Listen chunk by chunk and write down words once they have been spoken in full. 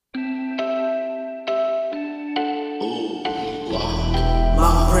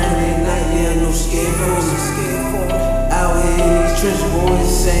so scared for it. Out here in these trench boys,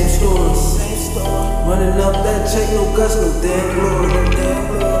 same story. Running up that check, no guts, no damn glory.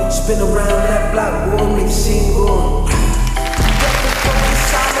 Spin around that block, boy, make the scene go.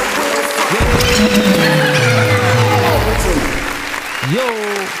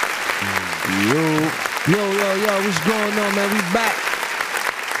 Yo, what's going on, man? We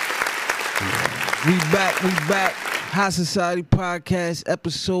back. High Society Podcast,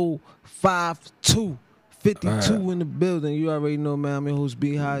 episode 52 in the building. You already know, man. I'm your host,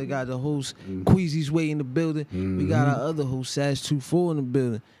 B High. Got the host, Queasy's Way in the building. We got our other host, Sash24 in the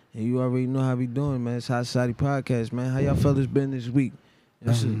building. And you already know how we doing, man. It's High Society Podcast, man. How y'all fellas been this week?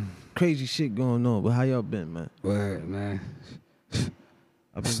 There's some crazy shit going on, but how y'all been, man? Word, man.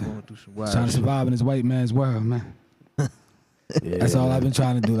 I've been going through some wild Trying to shit. survive in this white man's world, man. That's all I've been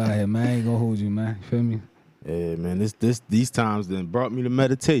trying to do out here, man. I ain't gonna hold you, man. You feel me? Yeah, man. These times then brought me to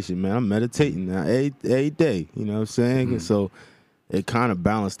meditation, man. I'm meditating now every day. You know what I'm saying? And so it kind of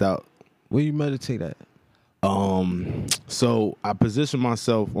balanced out. Where you meditate at? So I position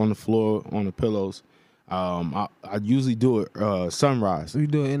myself on the floor on the pillows. I usually do it sunrise. You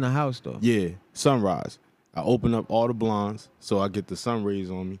do it in the house, though? Yeah, sunrise. I open up all the blinds so I get the sun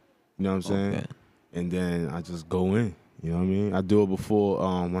rays on me. You know what I'm saying? Okay. And then I just go in. You know what I mean? I do it before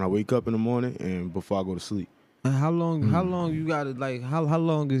when I wake up in the morning and before I go to sleep. And how long you gotta how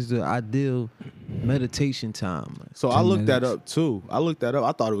long is the ideal meditation time? So I looked that up too. I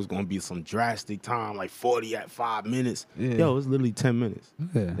thought it was gonna be some drastic time, like 5 minutes. Yeah. Yo, it's literally 10 minutes.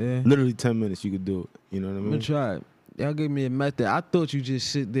 Yeah. Literally 10 minutes you could do it. You know what I I'm mean? gonna try it. Y'all gave me a method. I thought you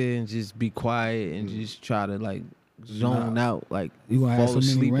just sit there and just be quiet and just try to zone out, You gonna have fall so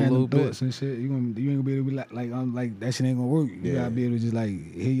many asleep a little random bit. thoughts and shit. You ain't gonna be able to be like that shit ain't gonna work. You gotta be able to just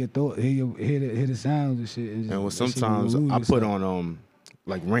hear your thoughts, hear the sounds and shit. And And sometimes I put on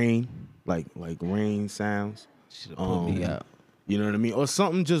like rain, like rain sounds. Should've put me out. You know what I mean? Or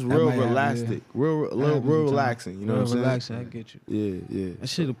something just real might happen, elastic, real relaxing. You know what I'm saying? Relaxing, I get you. Yeah. That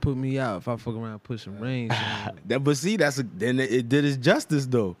should have put me out if I fuck around and put some rain. But see, then it did its justice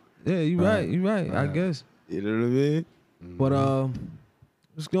though. Yeah, you right. I guess. You know what I mean? But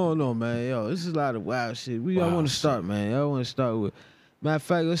what's going on, man? Yo, this is a lot of wild shit. Where y'all want to start, man? Y'all want to start with? Matter of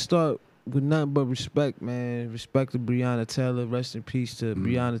fact, let's start with nothing but respect, man. Respect to Breonna Taylor. Rest in peace to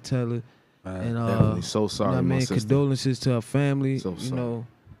Breonna Taylor. And Definitely so sorry, you know what I my mean? sister. Condolences to her family. So you sorry. know,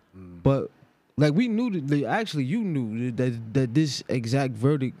 but we knew that. Actually, you knew that this exact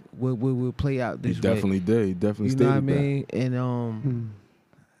verdict will play out this He way. definitely did. He definitely You stated know what I mean? And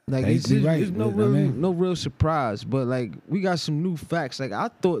it's no real surprise, but we got some new facts. I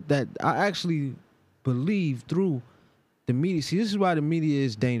thought that I actually believed through the media. See, this is why the media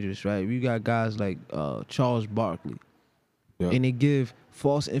is dangerous, right? You got guys like Charles Barkley, and they give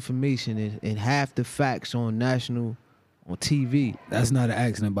false information and half the facts on TV. That's not an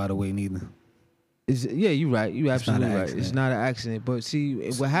accident, by the way, neither. Yeah, you're right. You're absolutely right. accident. It's not an accident. But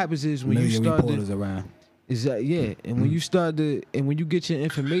see, what happens is when you Million start reporters around. and when you start and when you get your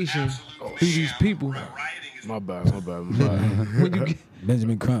information through these people, My bad. when you get,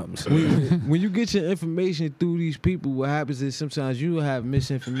 Benjamin Crumbs. when you get your information through these people, what happens is sometimes you will have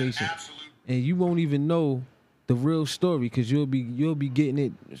misinformation, and you won't even know the real story because you'll be getting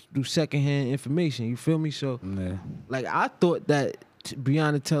it through secondhand information. You feel me? So, I thought that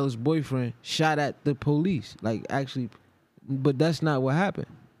Breonna Taylor's boyfriend shot at the police, actually, but that's not what happened.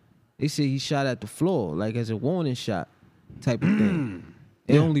 They say he shot at the floor, as a warning shot, type of thing.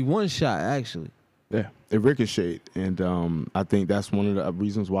 And only one shot, actually. Yeah, it ricocheted, and I think that's one of the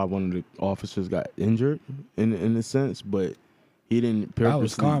reasons why one of the officers got injured in a sense, but he didn't purposely. That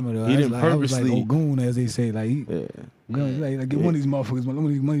was karma, though. He didn't I was purposely. Ogun, as they say. Get one of these motherfuckers. One of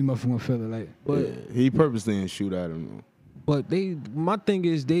these motherfuckers fella. But he purposely didn't shoot at him, though. But my thing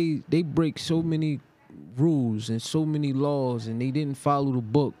is they break so many rules and so many laws, and they didn't follow the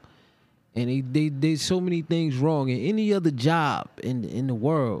book, and they did so many things wrong. In any other job in the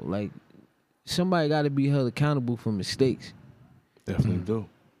world, somebody got to be held accountable for mistakes. Definitely do.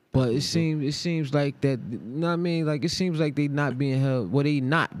 But it seems like that. You know what I mean? It seems like they not being held. Well, they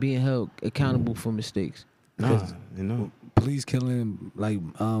not being held accountable for mistakes. Nah, you know. Police killing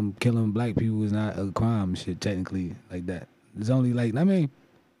killing black people is not a crime. Shit, technically, like that. It's only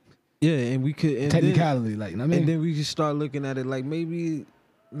yeah, and we could and technicality, then, and then we just start looking at it maybe,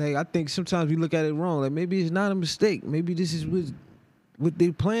 I think sometimes we look at it wrong. Maybe it's not a mistake. Maybe this is what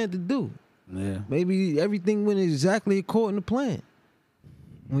they planned to do. Yeah. Maybe everything went exactly according to plan.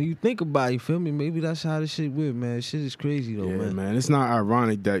 When you think about it, you feel me? Maybe that's how this shit went, man. Shit is crazy though, man. It's not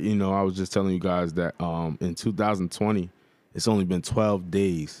ironic that I was just telling you guys that in 2020, it's only been 12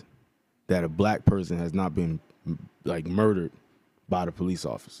 days that a black person has not been like murdered by the police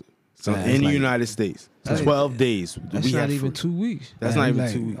officer. So Nah, in the like- United States, That's- 12 days. That's we not have even free. 2 weeks. That's Man, not even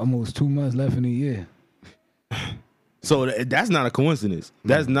like 2 weeks. almost 2 months left in the year. So that's not a coincidence.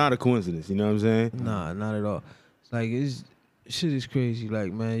 That's not a coincidence. You know what I'm saying? Nah, not at all. It's like shit is crazy.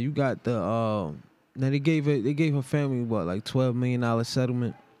 Like, man, you got the now they gave her family what, like $12 million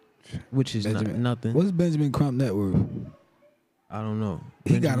settlement, which is nothing. What's Benjamin Crump net worth? I don't know.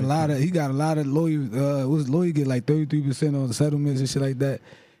 He got a lot of lawyers. What's lawyer get like 33% on the settlements and shit like that.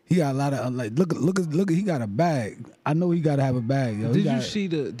 He got a lot of like look. He got a bag. I know he got to have a bag. Yo. Did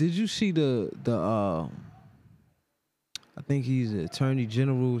you see the I think he's an attorney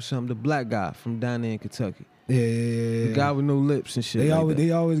general or something. The black guy from down there in Kentucky. Yeah. The guy with no lips and shit.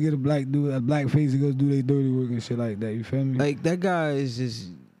 They always get a black dude, a black face that goes do their dirty work and shit like that. You feel me? Like that guy is just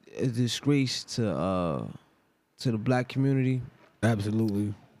a disgrace to the black community.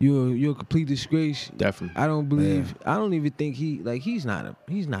 Absolutely. You're a complete disgrace. Definitely. I don't believe. I don't even think he's not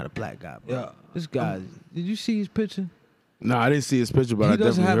a black guy. Bro. Yeah. This guy. Did you see his picture? No, I didn't see his picture, but He I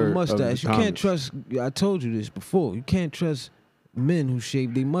doesn't definitely have a heard of the mustache. You can't comments. trust. I told you this before. You can't trust men who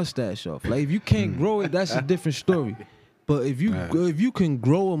shave their mustache off. Like if you can't grow it, that's a different story. But if you can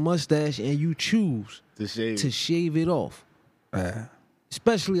grow a mustache and you choose to shave it off,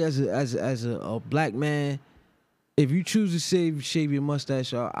 especially as a black man, if you choose to shave your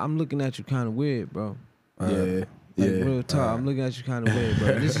mustache off, I'm looking at you kind of weird, bro. Yeah. Real talk. I'm looking at you kind of weird,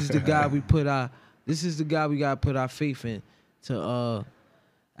 bro. This is the guy we gotta put our faith in to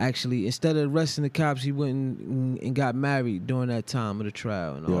actually, instead of arresting the cops, he went and got married during that time of the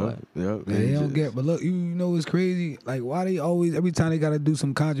trial and all that. Yeah, they don't get. But look, you know what's crazy? Like why they always every time they gotta do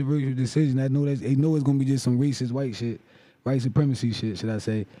some controversial decision, they know it's gonna be just some racist white shit, white supremacy shit. Should I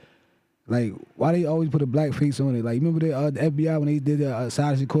say? Like, why they always put a black face on it? Like, remember the FBI when they did the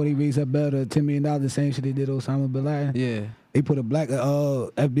Saudi court, they raised up bail to $10 million, the same shit they did Osama bin Laden? Yeah. They put a black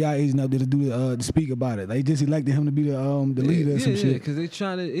FBI agent up there to do to speak about it. They just elected him to be the leader or some shit. Because they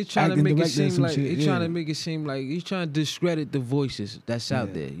trying to make it seem like trying to make it seem like he's trying to discredit the voices that's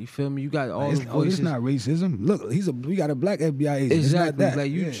out there. You feel me? You got all the voices. It's not racism. Look, we got a black FBI agent. Exactly. It's not that.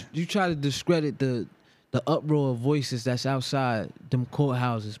 Like you try to discredit the uproar of voices that's outside them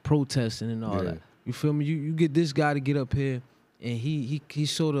courthouses protesting and all that. You feel me? You get this guy to get up here and he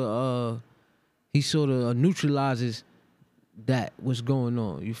sort of neutralizes that what's going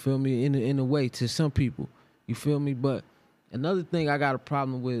on. You feel me? In a way to some people. You feel me? But another thing I got a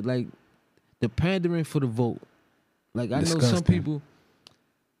problem with, like the pandering for the vote. Like I know some people.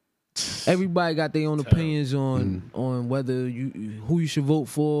 Everybody got their own opinions on whether who you should vote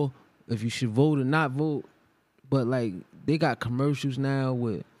for, if you should vote or not vote. But like they got commercials now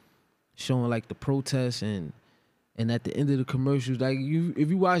with showing like the protests and at the end of the commercials, like if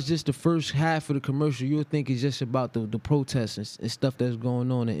you watch just the first half of the commercial, you'll think it's just about the protests and stuff that's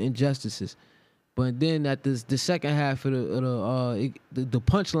going on and injustices. But then at the second half of the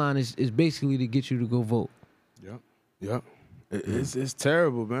punchline is basically to get you to go vote. Yep. It's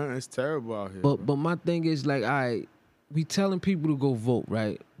terrible, man. It's terrible out here. But my thing is like, all right, we telling people to go vote,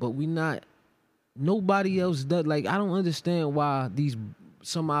 right? But we not. Nobody else does. Like I don't understand why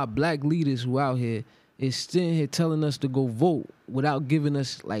some of our black leaders who out here is sitting here telling us to go vote without giving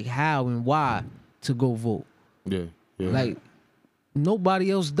us like how and why to go vote. Yeah. Like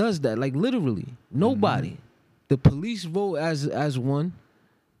nobody else does that. Like literally nobody. The police vote as one.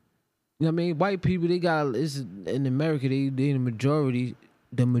 You know what I mean? White people, in America, they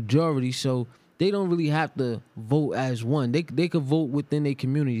the majority, so they don't really have to vote as one. They could vote within their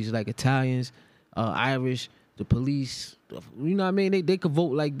communities, like Italians, Irish, the police. You know what I mean? They could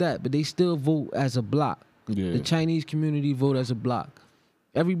vote like that, but they still vote as a block. Yeah. The Chinese community vote as a block.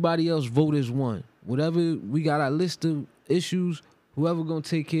 Everybody else vote as one. Whatever we got our list of issues, whoever gonna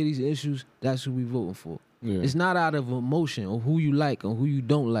take care of these issues, that's who we voting for. Yeah. It's not out of emotion or who you like or who you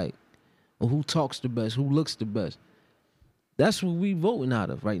don't like or who talks the best, who looks the best. That's what we voting out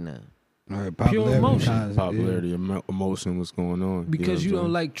of right now. All right, Pure emotion. Popularity, emotion, what's going on? Because you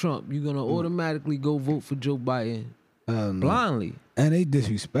don't like Trump, you're gonna automatically go vote for Joe Biden blindly. And they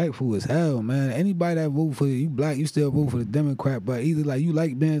disrespectful as hell, man. Anybody that vote for you black, you still vote for the Democrat, but either like you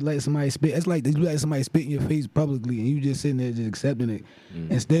like being like somebody spit. It's like you let somebody spit in your face publicly, and you just sitting there just accepting it,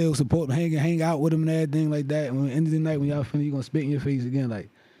 and still support them, hang out with them and everything like that. And when end of the night when y'all finish, you gonna spit in your face again. Like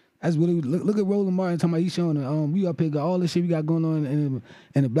that's what it, look at Roland Martin talking about. He's showing we up here got all this shit we got going on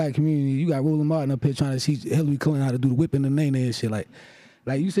in the black community. You got Roland Martin up here trying to teach Hillary Clinton how to do the whipping and nene and shit like.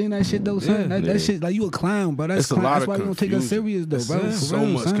 Like you seen that shit though, son? That shit like you a clown, bro. That's why you don't take us serious though, bro. So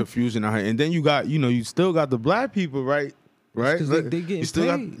much confusion out here. And then you got, you still got the black people, right? right? 'cause they getting you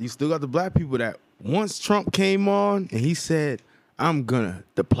still paid. you still got the black people that once Trump came on and he said,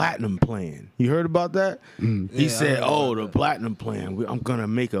 the platinum plan. You heard about that? He said, the platinum plan. I'm gonna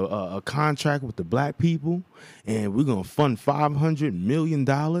make a contract with the black people, and we're gonna fund $500 million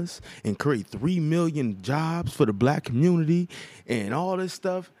and create 3 million jobs for the black community and all this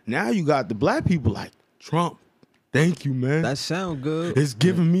stuff. Now you got the black people like, Trump, thank you, man. That sound good. It's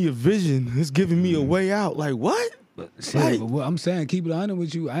giving me a vision. It's giving me a way out. Like, what? But what I'm saying, keep it 100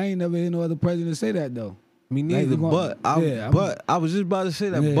 with you. I ain't never heard no other president say that though. Me neither, Like, but I was just about to say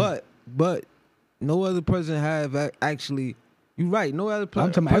that, Yeah. but no other president have actually. You right. No other I'm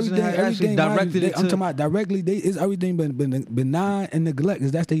talking about president have actually directed it to. I'm talking about directly. It's everything been benign and neglect.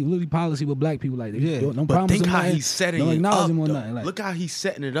 Cause that's their really policy with black people. Like, don't But promise think them how nothing, he's setting don't it acknowledge up. them or Though. nothing. Like, Look how he's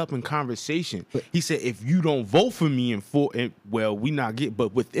setting it up in conversation. He said, if you don't vote for me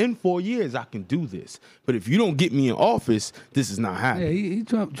but within 4 years I can do this. But if you don't get me in office, this is not happening.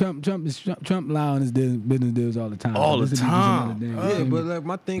 yeah, Trump lie on his business deals all the time. All the This is time. another Yeah, damn- but like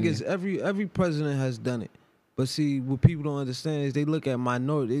my thing is every president has done it. But see, what people don't understand is they look at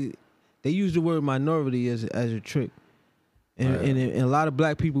minority. They use the word minority as a trick, and a lot of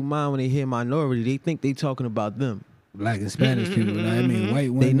black people mind when they hear minority, they think they talking about them. Black and Spanish people. You know what I mean,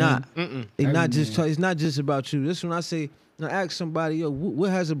 white women. They not. They not just. It's not just about you. This when I say, I ask somebody, yo, what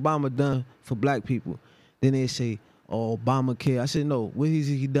has Obama done for black people? Then they say, oh, Obamacare. I said, no. What has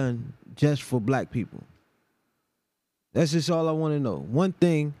he done just for black people? That's just all I want to know. One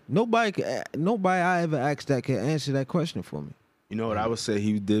thing, nobody I ever asked that can answer that question for me. You know what I would say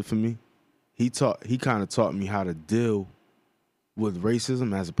he did for me? He kind of taught me how to deal with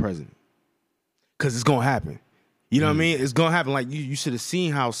racism as a president. Because it's going to happen. You know what I mean? It's going to happen. Like, you should have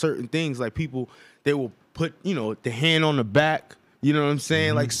seen how certain things, like people, they will put, the hand on the back. You know what I'm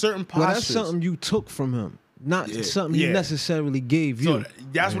saying? Like certain postures. Well, that's something you took from him. Not something he necessarily gave you. So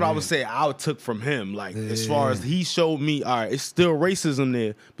that's what I would say I took from him. Like, as far as he showed me, all right, it's still racism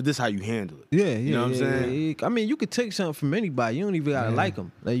there, but this is how you handle it. Yeah, you know what I'm saying? I mean, you could take something from anybody. You don't even gotta like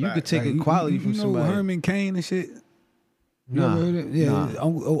them. Like, you could take Like, a quality from you know somebody. Herman Cain and shit. You Nah, ever heard of it? Yeah,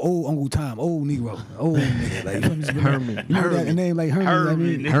 old Uncle Tom, old Negro, old nigga. Like, Herman. You know that name like Herman. I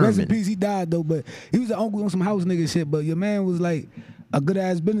mean, Herman. rest in peace, he died though, but he was an uncle on some house nigga shit. But your man was like a good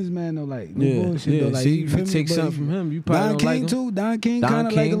ass businessman though, like no bullshit though. Like, See, you you feel could me? take But something from him. You probably Don don't King like him. too. Don King Don kind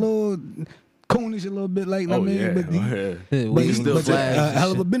of like a King. little coonish a little bit, like I mean, but But he's still still a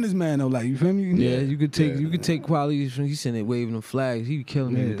hell of a businessman though. Like, you feel me? Yeah, you could take qualities from. He's sitting there waving them flags. He be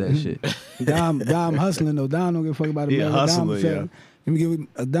killing me with that shit. Dom hustling though. Dom don't give a fuck about it. Yeah, hustling, yeah. Let me give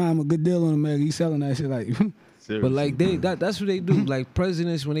a dime a good deal on him, man. He's selling that shit like. But like that's what they do. Like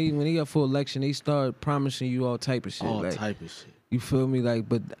presidents when they up for election, they start promising you all type of shit. All like, type of shit. You feel me? Like,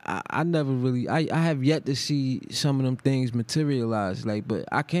 but I never really. I have yet to see some of them things materialize. Like, but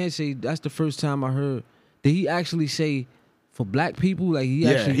I can't say that's the first time I heard. Did he actually say for black people? Like, he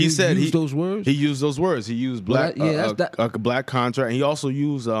actually used those words. He used those words. He used black a black contract. And he also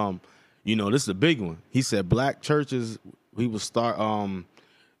used this is a big one. He said black churches. We will start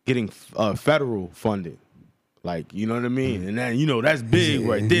getting federal funding. Like, you know what I mean? And then, that's big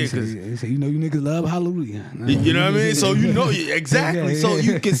right there. Because you niggas love hallelujah. You know what I mean? So, exactly. So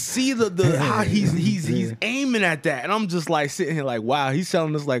you can see the how he's aiming at that. And I'm just like sitting here like, wow, he's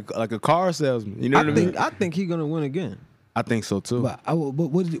selling us like a car salesman. You know what I mean? I think he's going to win again. I think so, too. But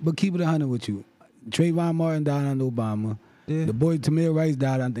keep it 100 with you. Trayvon Martin died under Obama. Yeah. The boy Tamir Rice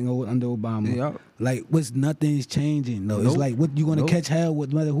died, I think, under Obama. Yeah. Like, nothing's changing. No, it's like, what you gonna catch hell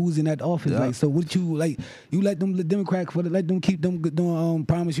with no matter who's in that office? Yeah. Like, so what you like? You let them, the Democrats, let them keep them doing,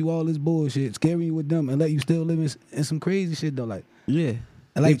 promise you all this bullshit, scaring you with them, and let you still live in some crazy shit though. Like, yeah,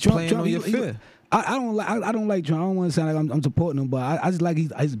 and like Trump on your fear. I don't like Trump. I don't want to sound like I'm supporting him, but I just like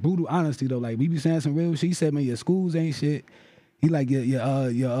his brutal honesty though. Like, we be saying some real shit. He said, man, your schools ain't shit. He like your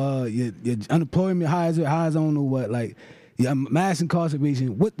unemployment highs I don't know what, like. Yeah, mass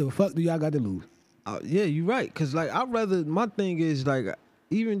incarceration. What the fuck do y'all got to lose? Yeah, you're right. Cause like my thing is like,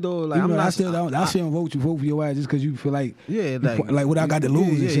 even though like I shouldn't vote for your ass just cause you feel like like what I got to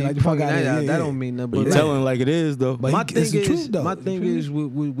lose and shit. Like the fuck out of that don't mean nothing. But telling like it is though. But my thing is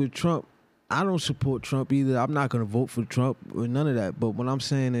with Trump. I don't support Trump either. I'm not gonna vote for Trump or none of that. But what I'm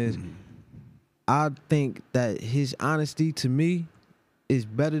saying is, I think that his honesty to me is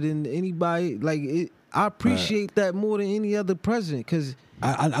better than anybody. Like I appreciate that more than any other president because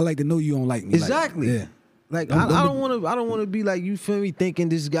I like to know you don't like me. Exactly. Like, Like I don't want to be like, you feel me, thinking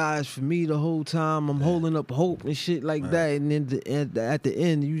this guy's for me the whole time. I'm holding up hope and shit like that, and then at the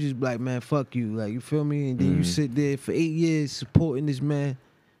end you just be like, man, fuck you, like, you feel me, and then you sit there for 8 years supporting this man,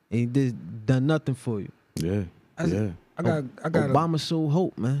 and he done nothing for you. Yeah. I got Obama sold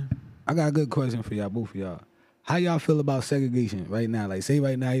hope, man. I got a good question for y'all, both of y'all. How y'all feel about segregation right now? Like, say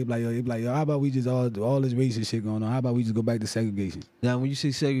right now, you be like, yo, how about we just all this racist shit going on? How about we just go back to segregation? Now, when you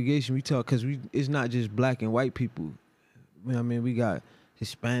say segregation, we talk because it's not just black and white people. You know what I mean, we got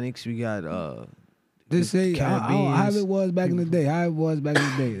Hispanics, we got just say how it was back in the day. How it was back in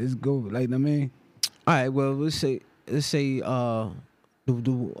the day. Let's go. Like, I mean, all right. Well, let's say the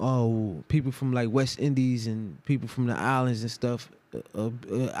people from like West Indies and people from the islands and stuff.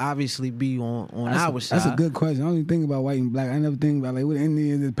 Obviously be on our side. That's a good question. I don't even think about white and black. I never think about like what the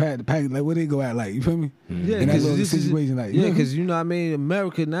Indians, the pack, like where they go at, like, you feel me? Yeah, because this situation, like, yeah, because you know what I mean.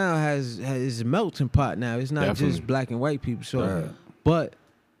 America now is a melting pot now. It's not just black and white people. So, but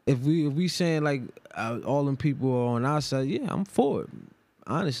if we saying like all them people are on our side, yeah, I'm for it.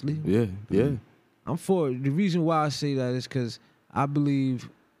 Honestly, yeah, I'm for it. The reason why I say that is because I believe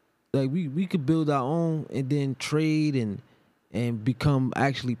like we could build our own and then trade and become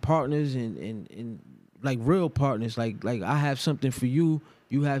actually partners and like real partners. Like I have something for you,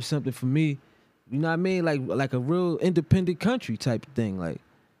 you have something for me. You know what I mean? Like a real independent country type of thing. Like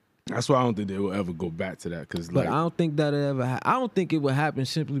that's why I don't think they will ever go back to that. Cause but I don't think that ever. I don't think it would happen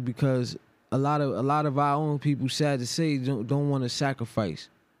simply because a lot of our own people, sad to say, don't want to sacrifice.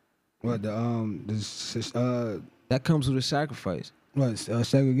 What that comes with a sacrifice. What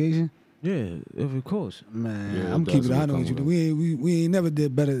segregation? Yeah, of course. Man, yeah, I'm keeping it honest with you. We ain't never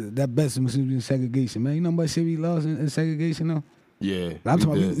did that best in segregation, man. You know how much shit we lost in segregation, though? Yeah. I'm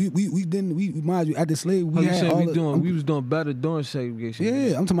talking about we didn't mind you, at the slave we had all we was doing better during segregation.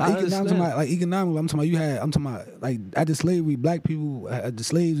 Yeah, I'm talking about economically. I'm talking about like at the slavery, black people, the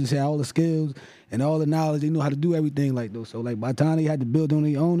slaves just had all the skills and all the knowledge. They knew how to do everything like those. So like by the time they had to build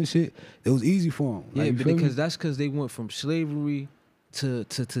on their own and shit, it was easy for them. Yeah, like, but because they went from slavery to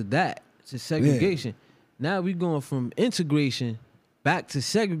segregation. Yeah. Now we going from integration back to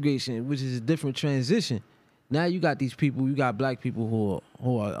segregation, which is a different transition. Now you got these people, you got black people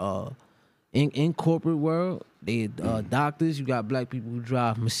who are in corporate world. They doctors. You got black people who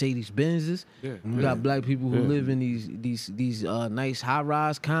drive Mercedes Benzes. Yeah. You got black people who live in these nice high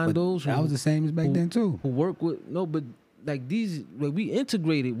rise condos. That was the same as back then too. Who work with like these, like we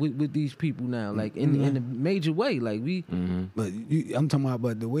integrated with these people now, like in a major way, like we. Mm-hmm. But I'm talking about,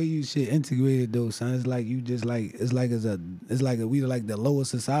 but the way you shit integrated though, son, it's like you just like we like the lower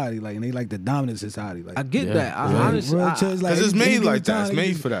society, like, and they like the dominant society. Like I get that. Honestly, because it's made like that. It's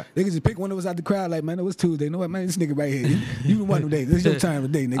made for that. They can just pick one of us out the crowd, like, man, it was Tuesday. You know what, man, this nigga right here, you the one today. This is your time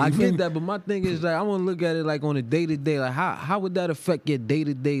today, nigga. I get that, but my thing is like I want to look at it like on a day to day, like how would that affect your day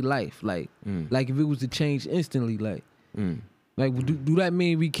to day life, like if it was to change instantly, like. Like, do that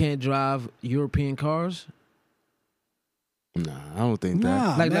mean we can't drive European cars? Nah, I don't think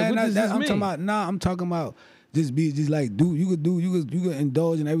that. Like what does this mean? I'm talking about just like you could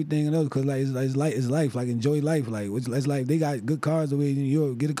indulge in everything else because like it's life, like enjoy life, like it's like they got good cars away in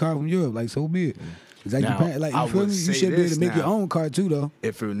Europe. Get a car from Europe, like so be it. It's like you feel me? You should be able to make your own car too, though.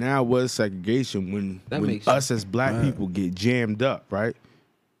 If it now was segregation, when us as black people get jammed up, right?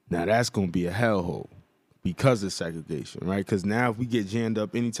 Now that's gonna be a hellhole. Because of segregation, right? Because now if we get jammed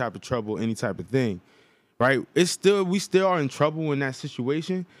up, any type of trouble, any type of thing, right? We still are in trouble in that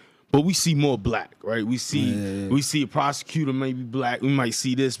situation, but we see more black, right? We see a prosecutor may be black. We might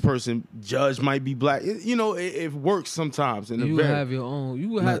see this person, judge might be black. It works sometimes. You would have your own. You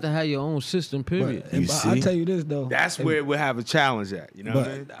would have to have your own system. Period. I'll tell you this though. That's where we'll have a challenge at. You know what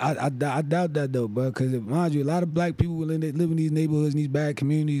I mean? I doubt that though, bro. Because mind you, a lot of black people live in these neighborhoods, in these bad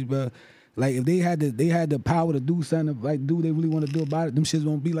communities, bro. Like if they had the power to do something, like do what they really want to do about it, them shits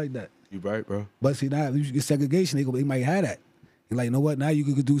won't be like that. You right, bro. But see now, if you get segregation, they might have that. And like, you know what? Now you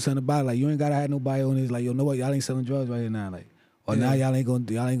could do something about it. Like you ain't gotta have nobody on this. Like, you know what? Y'all ain't selling drugs right here now. Like, or now y'all ain't gonna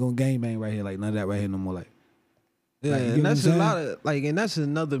gangbang right here. Like none of that right here no more. Like, yeah, like, and that's a lot of like, and that's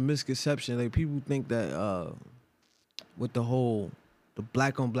another misconception. Like people think that with the whole the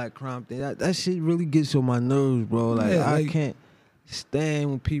black on black crime thing, that shit really gets on my nerves, bro. Like I can't stand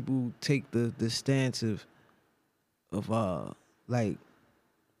when people take the stance of like,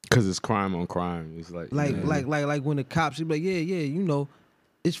 because it's crime on crime. It's like when the cops be like, you know,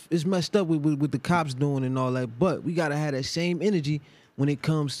 it's messed up with the cops doing and all that, but we gotta have that same energy when it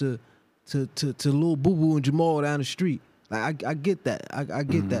comes to Lil Boo Boo and Jamal down the street. Like I get that. I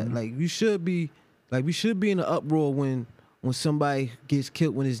get that. Like we should be in an uproar when somebody gets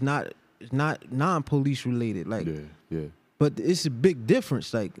killed when it's not non-police related. Like yeah. But it's a big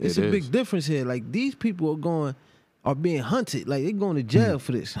difference. Like it's a big difference here. Like these people are being hunted. Like they're going to jail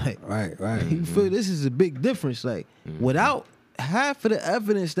for this. Like right. You feel this is a big difference. Like without half of the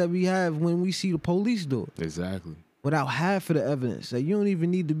evidence that we have when we see the police do it. Exactly. Without half of the evidence. Like, you don't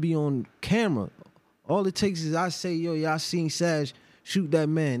even need to be on camera. All it takes is I say, yo, y'all seen Saj shoot that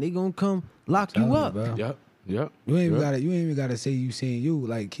man. They gonna come lock you up. Bro. Yep. Yep. You ain't even gotta say you seen you.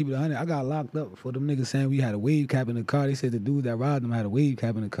 Like, keep it 100. I got locked up for them niggas saying we had a wave cap in the car. They said the dude that robbed them had a wave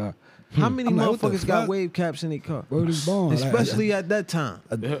cap in the car. How many I'm like, what the motherfuckers got fuck? wave caps in their car? Word is born. Especially at that time.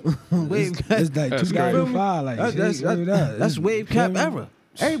 Wave cap. It's like That's 2005. Like, That's wave cap era.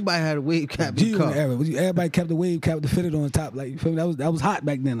 Everybody had a wave cap in G the car. era. Everybody kept the wave cap to fit it on top. Like, you feel me? That was hot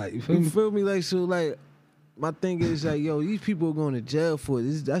back then. Like, you feel You me? feel me? Like, so, like, my thing is, like, yo, these people are going to jail for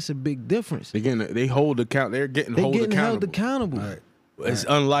it. That's a big difference. They hold account. They're getting They held getting accountable. held accountable. All right. It's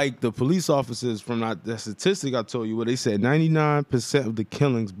unlike the police officers from that statistic I told you, where they said 99% of the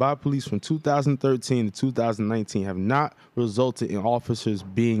killings by police from 2013 to 2019 have not resulted in officers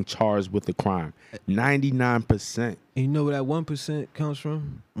being charged with the crime. 99%. And you know where that 1% comes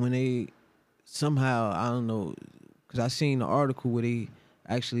from? When they somehow, I don't know, because I seen the article where they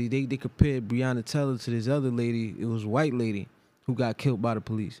actually, they compared Breonna Taylor to this other lady. It was a white lady who got killed by the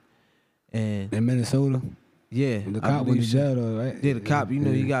police. And In Minnesota, yeah, the I cop went believe to so. jail though, right? Yeah, the cop, you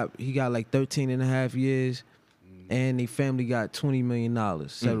know, he got like 13 and a half years, and they family got $20 million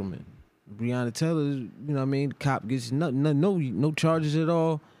settlement. Breonna Taylor, you know what I mean? The cop gets no charges at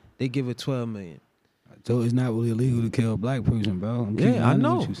all. They give her $12 million. So it's not really illegal to kill a black person, bro. I'm Yeah, keeping I honest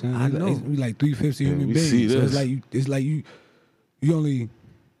know. with you, son. I know. We like 3/5 human we beings. see So this. it's like you only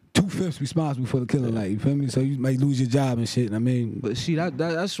 2/5 responsible for the killing. Like, you feel me? So you might lose your job and shit. I mean, But see,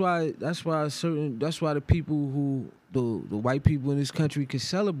 that's why the people who the white people in this country can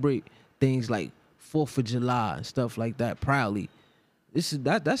celebrate things like 4th of July and stuff like that proudly.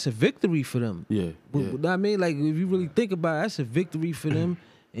 That's a victory for them. Yeah. What I mean, like, if you really think about it, that's a victory for them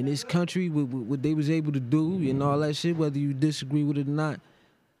in this country, what they was able to do and all that shit, whether you disagree with it or not.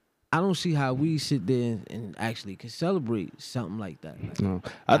 I don't see how we sit there and actually can celebrate something like that. Like, No,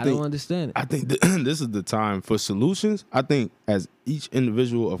 I don't understand it. I think this is the time for solutions. I think as each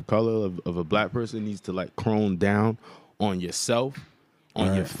individual of color of a black person needs to like crone down on yourself,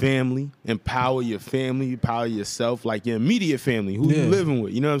 on your family, empower your family, empower yourself, like your immediate family, who you living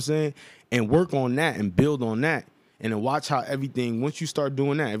with, you know what I'm saying? And work on that and build on that. And then watch how everything, once you start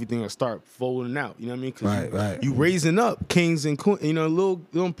doing that, everything will start folding out. You know what I mean? 'Cause Right. you raising up kings and queens, you know,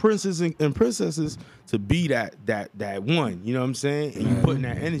 little princes and princesses to be that one. You know what I'm saying? And you putting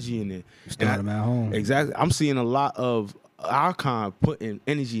that energy in it. start them at home. Exactly. I'm seeing a lot of our kind putting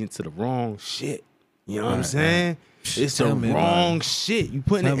energy into the wrong shit. You know what I'm saying? It's the Tell me about wrong it. shit. You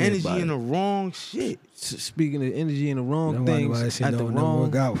putting Tell the me energy about in it. the wrong shit. Speaking of energy and the wrong Don't wonder things why that shit at the don't wrong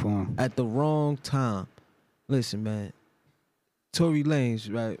work out for him. at the wrong time. Listen, man. Tory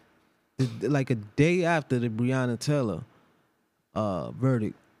Lanez, right? Like a day after the Breonna Taylor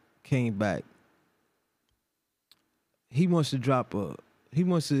verdict came back, he wants to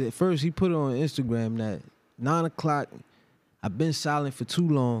at first he put it on Instagram that 9 o'clock, I've been silent for too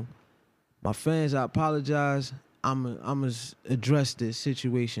long. My fans, I apologize. I'm gonna address this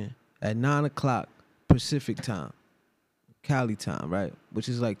situation at 9 o'clock Pacific time, Cali time, right? Which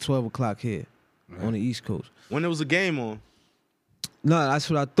is like 12 o'clock here on the East Coast. When there was a game on. No, that's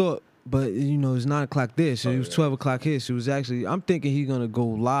what I thought. But, you know, it's 9 o'clock there, so it was 12 o'clock here. So it was actually, I'm thinking he's going to go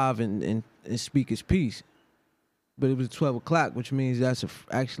live and speak his piece. But it was 12 o'clock, which means that's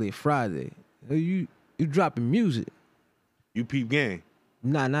actually a Friday. You dropping music. You peep game.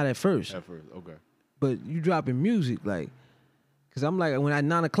 Not at first. At first, okay. But you dropping music, like, because I'm like, when at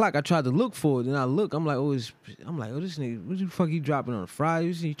 9 o'clock, I tried to look for it, and I look, I'm like, this nigga, what the fuck he dropping on a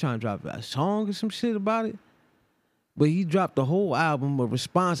Friday? He trying to drop a song or some shit about it? But he dropped the whole album, a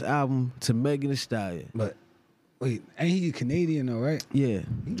response album to Megan Thee Stallion. But wait, ain't he a Canadian though, right? Yeah.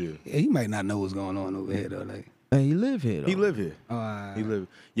 Yeah. Yeah, he might not know what's going on over here though. Like, And he live here, though. He live here. He live.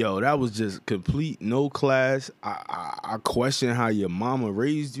 Yo, that was just complete no class. I question how your mama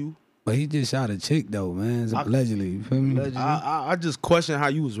raised you. but he just shot a chick though, man. It's allegedly, you feel me? Allegedly. I just question how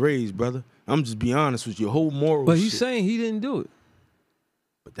you was raised, brother. I'm just be honest with you. Whole moral But he's shit. saying he didn't do it.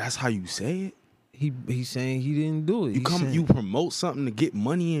 But that's how you say it. He's saying he didn't do it. You promote something to get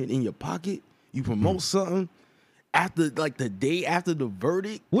money in your pocket. You promote something after like the day after the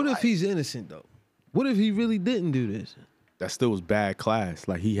verdict. What if he's innocent, though? What if he really didn't do this? That still was bad class.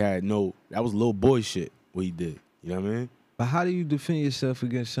 Like he had that was little boy shit what he did. You know what I mean? But how do you defend yourself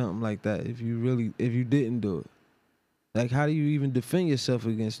against something like that if you didn't do it? Like, how do you even defend yourself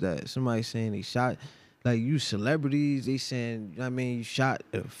against that? Somebody saying they shot, like, you celebrities, they saying, you shot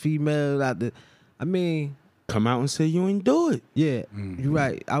a female out the, Come out and say you ain't do it. yeah, you're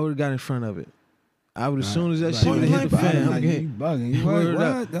right. I would have got in front of it. I would, as soon as that Like, shit would hit the fan, I'm like, getting you bugging. You word like,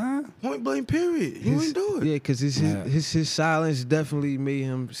 up. what? Huh? Point blank, period. He wouldn't do it. Yeah, because his silence definitely made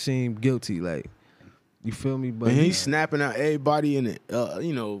him seem guilty. Like, you feel me? But And he's snapping at everybody and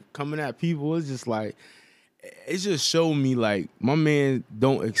you know, coming at people. It's just like, it just showed me like my man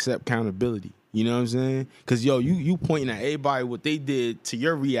don't accept accountability. You know what I'm saying? Because yo, you pointing at everybody what they did to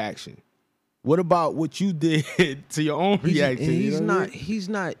your reaction. What about what you did to your own reaction? And you know what I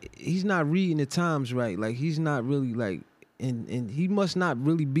mean? he's not reading the times right. Like, he's not really like, and he must not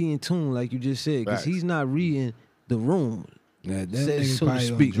really be in tune, like you just said, because he's not reading the room. Yeah, that nigga so to probably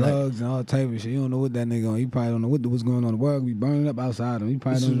speak, on drugs and all type of shit. You don't know what that nigga on. He probably don't know what's going on. The world be burning up outside him. He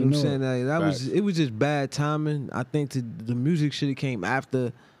probably This don't is what even I'm know. saying. Like, it was just bad timing. I think the music should have came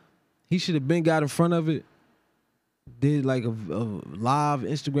after. He should have been got in front of it. Did like a live,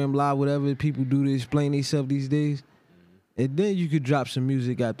 Instagram live, whatever people do to explain themselves these days. And then you could drop some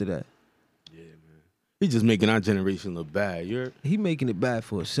music after that. Yeah, man. He just making our generation look bad. He making it bad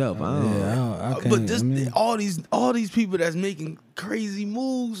for himself. I can't. But this, all these people that's making crazy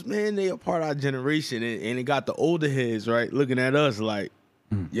moves, man, they a part of our generation, and it got the older heads right looking at us like,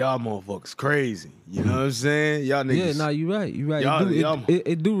 y'all motherfuckers crazy. You know what I'm saying? Y'all niggas. Yeah, nah, you right. You right.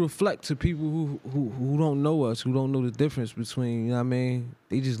 It do reflect to people who don't know us, who don't know the difference between. You know what I mean?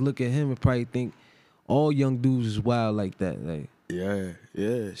 They just look at him and probably think all young dudes is wild like that. Like, yeah.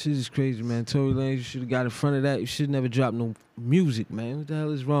 shit is crazy, man. Tory Lanez, you should have got in front of that. You should never drop no music, man. What the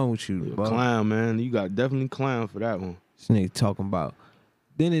hell is wrong with you, bro? Clown, man. You got definitely clown for that one. This nigga talking about.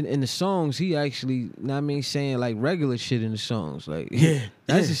 Then in the songs, he actually, you know what I mean, saying like regular shit in the songs. Like,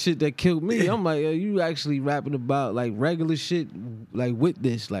 that's the shit that killed me. I'm like, yo, you actually rapping about like regular shit, like with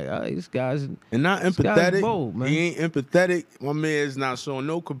this. Like, all right, this guy's. And not empathetic. Bold, man. He ain't empathetic. My man is not showing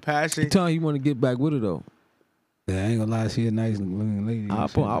no compassion. He telling you want to get back with her, though. Yeah, I ain't gonna lie, she a nice looking lady. I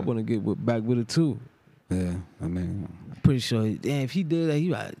want to get back with her, too. Yeah, I mean, Pretty sure, damn, if he did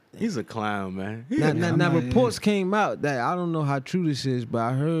that, He's a clown, man. Now reports came out that, I don't know how true this is, but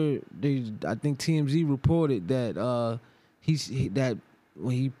I heard, I think TMZ reported that that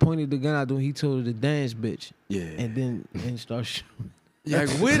when he pointed the gun out, he told her to dance, bitch. Yeah. And then start shooting. Like,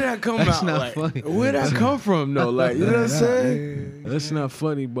 where did that come That's out? not Like, funny. where did that come from, though? Like, you know what I'm saying? That's not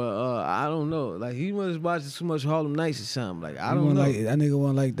funny, but I don't know. Like, he must watch too much Harlem Nights or something. Like, I don't know. Like, that nigga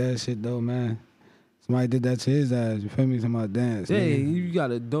wasn't like that shit though, man. Somebody did that to his ass. You feel me? Talking about dance. Yeah, nigga. you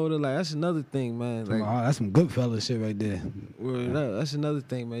got a daughter. Like, that's another thing, man. Like, That's some good fella shit right there. That's another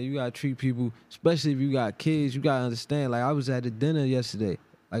thing, man. You gotta treat people, especially if you got kids. You gotta understand. Like, I was at a dinner yesterday,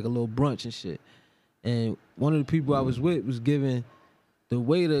 like a little brunch and shit, and one of the people I was with was giving the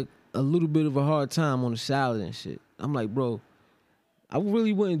waiter a little bit of a hard time on the salad and shit. I'm like, bro, I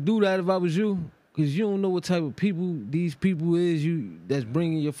really wouldn't do that if I was you. Cause you don't know what type of people these people is that's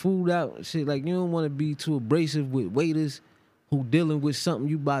bringing your food out and shit. Like, you don't want to be too abrasive with waiters who dealing with something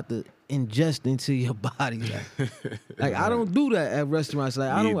you about to ingest into your body. Like I don't do that at restaurants.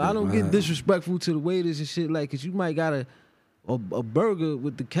 Like I don't get disrespectful to the waiters and shit. Like, cause you might got a burger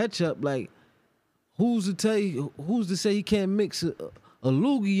with the ketchup. Like, who's to say he can't mix a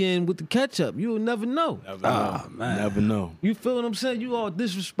loogie in with the ketchup? You'll never know. Never know. You feel what I'm saying? You all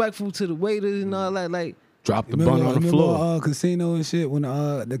disrespectful to the waiters and all that. Like, Drop the bun on the floor. Casino and shit when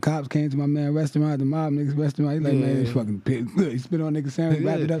the cops came to my man restaurant, the mob niggas restaurant. He like, man, it's fucking pit. He spit on nigga sandwich,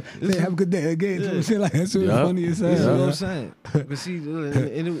 wrap it up, say have a good day again. Yeah. Shit like that's funny as hell. You know what I'm saying? But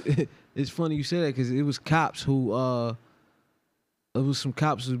see, it's funny you say that because it was cops who it was some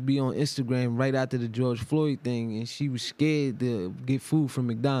cops who would be on Instagram right after the George Floyd thing, and she was scared to get food from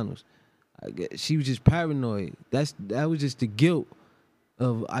McDonald's. She was just paranoid. That was just the guilt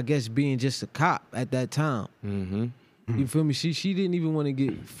of, I guess, being just a cop at that time. Mm-hmm. You feel me? She didn't even want to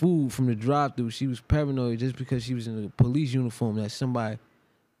get food from the drive-thru. She was paranoid just because she was in a police uniform that somebody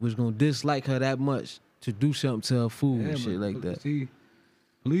was gonna dislike her that much to do something to her food and shit like that. See,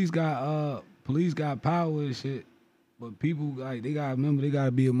 police got power and shit. But people, like, they gotta remember, they gotta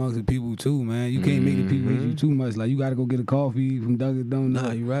be amongst the people too, man. You can't make the people hate you too much. Like, you gotta go get a coffee from Dunkin' Donuts.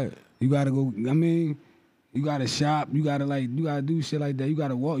 Nah, you right. You gotta go. I mean, you gotta shop. You gotta do shit like that. You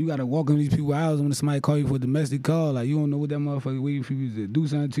gotta walk in these people's houses when somebody call you for a domestic call. Like, you don't know what that motherfucker waiting for you to do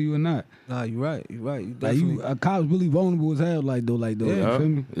something to you or not. Nah, you right. You right. You Like, a cop's really vulnerable as hell. Like though. Yeah. You feel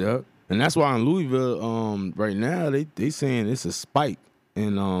me? Yeah. And that's why in Louisville, right now they saying it's a spike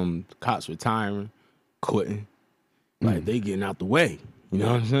in cops retiring, quitting. Like, they getting out the way. You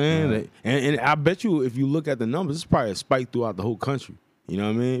know what I'm saying? And I bet you if you look at the numbers, it's probably a spike throughout the whole country. You know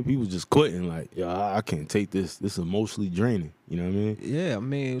what I mean? People just quitting. Like, yo, I can't take this. This is emotionally draining. You know what I mean? Yeah, I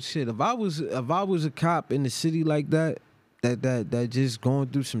mean, shit. If I was a cop in the city like that, that just going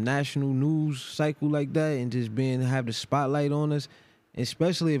through some national news cycle like that and just have the spotlight on us,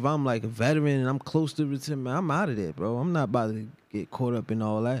 especially if I'm like a veteran and I'm close to retirement, I'm out of there, bro. I'm not about to get caught up in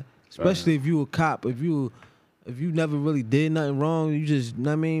all that. Especially if you a cop, if you never really did nothing wrong, you just, know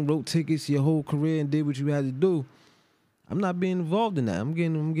what I mean, wrote tickets your whole career and did what you had to do. I'm not being involved in that. I'm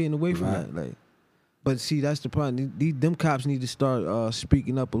getting away from that. Like, but see, that's the problem. Them cops need to start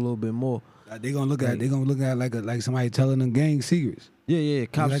speaking up a little bit more. They gonna look at like somebody telling them gang secrets. Yeah.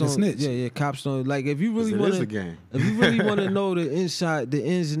 Cops like don't. a snitch. Yeah. Cops don't. Like if you really want to know the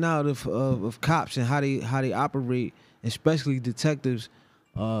ins and out of cops and how they operate, especially detectives.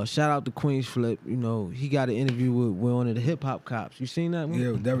 Shout out to Queens Flip. You know, he got an interview with one of the hip hop cops. You seen that one?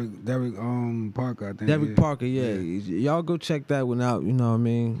 Yeah, Derek Parker, I think. Derek Parker, yeah. Y'all go check that one out. You know what I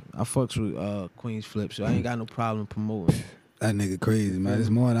mean? I fucks with Queens Flip, so I ain't got no problem promoting. That nigga crazy, man.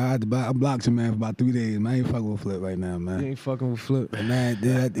 This morning I blocked him, man, for about 3 days, man. I ain't fucking with Flip right now, man. You ain't fucking with Flip. But man,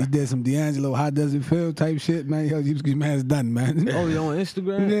 he did some D'Angelo, how does it feel type shit, man. Man's done, man. Oh, you on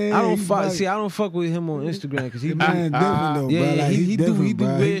Instagram? Yeah, I don't fuck with him on Instagram because he man's different though, bro. Like, he do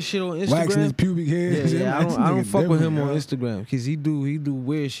bro. weird shit on Instagram. Waxing his pubic hair. Yeah, I don't fuck with him on yo. Instagram because he do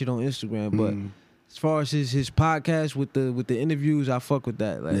weird shit on Instagram. But as far as his podcast with the interviews, I fuck with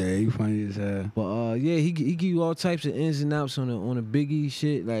that. Like, yeah, he funny as hell. But he give you all types of ins and outs on the Biggie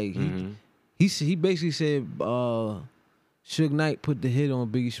shit. Like he basically said Suge Knight put the hit on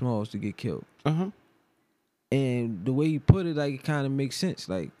Biggie Smalls to get killed. And the way he put it, like, it kind of makes sense.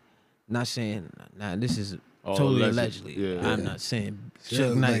 Like, not saying this is totally allegedly. Yeah. I'm not saying Suge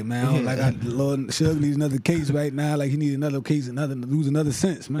Suge Knight, like, man, Lord, Suge needs another case right now. Like he needs another case, lose another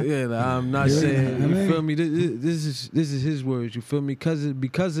sense, man. Yeah, like, I'm not saying. You feel me? This is his words. You feel me?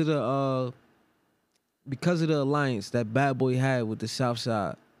 Because of the alliance that Bad Boy had with the South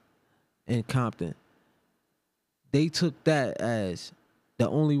Side and Compton, they took that as the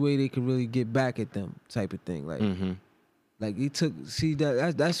only way they could really get back at them, type of thing. Like, like he took. See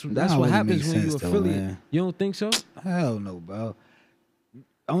that's what happens when you affiliate. You don't think so? Hell no, bro.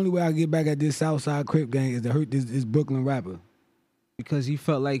 The only way I get back at this Southside Crip gang is to hurt this Brooklyn rapper. Because he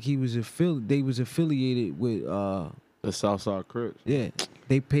felt like they was affiliated with the Southside Crips. Yeah,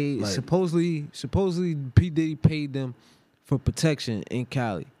 they paid, like, supposedly P Diddy paid them for protection in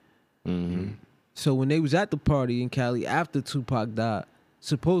Cali. So when they was at the party in Cali after Tupac died,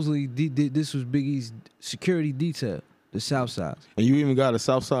 supposedly this was Biggie's security detail, the Southside. And you even got a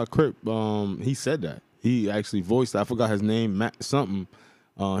Southside Crip. He said that. He actually voiced. I forgot his name. Matt something.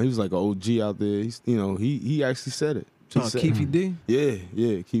 He was like an OG out there. He actually said it. Keefy D? Yeah,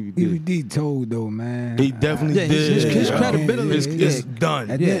 Keefy D. Keefy D told though, man. He definitely did. His credibility is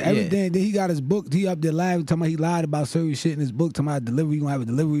done. And then everything. Then he got his book. He up there live talking about he lied about certain shit in his book. Talking about delivery. You gonna have a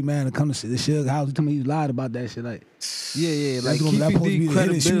delivery man to come to the Suge house. He told me he lied about that shit. Like, like Keefy D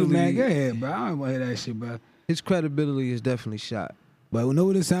credibility. Man, go ahead, bro. I don't want to hear that shit, bro. His credibility is definitely shot. But you know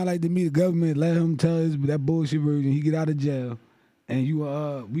what it sound like to me? The government let him tell that bullshit version. He get out of jail, and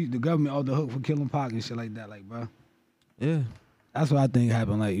the government off the hook for killing Pac and shit like that, like, bro. Yeah. That's what I think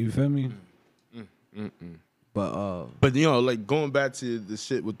happened. Like, you feel me? But you know, like, going back to the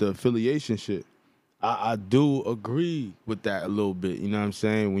shit with the affiliation shit, I do agree with that a little bit. You know what I'm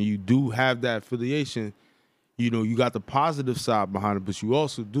saying? When you do have that affiliation, you know, you got the positive side behind it, but you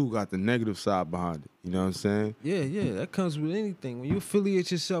also do got the negative side behind it. You know what I'm saying? Yeah, that comes with anything. When you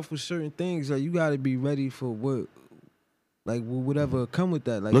affiliate yourself with certain things, like, you got to be ready for whatever come with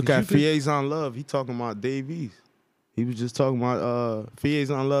that. Like, look at Fiazon Love. He talking about Dave East. He was just talking about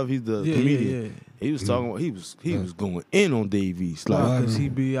Fiazon Love. He's the comedian. Yeah. He was talking. He was going in on Dave East. Like, because he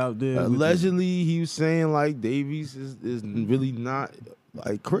be out there. Allegedly, he was saying like Dave East is really not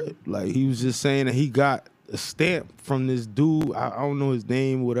like Crip. Like, he was just saying that he got a stamp from this dude. I don't know his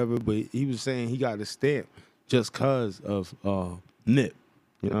name or whatever, but he was saying he got a stamp just cause of Nip.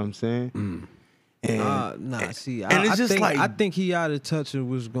 You know what I'm saying? And I think he out of touch with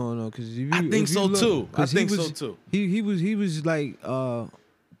what's going on. I think so too. He was like,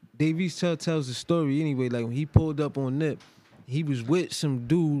 Dave East tells the story anyway. Like, when he pulled up on Nip, he was with some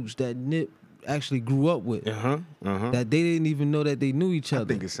dudes that Nip actually grew up with. That they didn't even know that they knew each other. I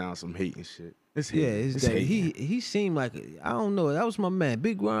think it sounds some hate and shit. He seemed like, I don't know, that was my man,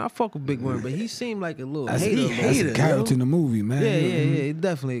 Big Worm. I fuck with Big Worm, but he seemed like a little hater. That's a character in the movie, man. Yeah,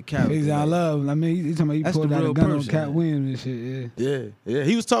 definitely a character. He's I love. I mean, he talking about he pulled out a gun on Cat Williams and shit. Yeah.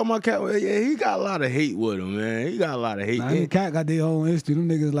 He was talking about Cat. Yeah, he got a lot of hate with him, man. He got a lot of hate. Nah, Cat got their own history. Them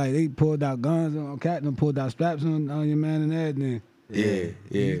niggas like they pulled out guns on Cat and pulled out straps on your man and everything. Yeah.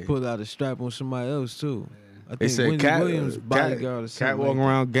 He pulled out a strap on somebody else too. I think Cat Williams bodyguard or something. Cat walking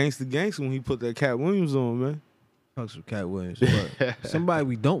around gangster when he put that Cat Williams on, man. Fucks with Cat Williams, but somebody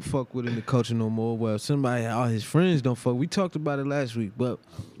we don't fuck with in the culture no more. Well, somebody all his friends don't fuck. We talked about it last week, but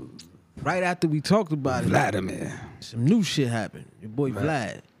right after we talked about it, Vladimir, some new shit happened. Your boy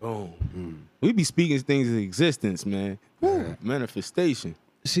Vlad. Boom. We be speaking things in existence, man. Manifestation.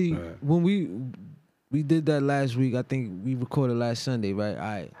 See, when we did that last week, I think we recorded last Sunday, right? All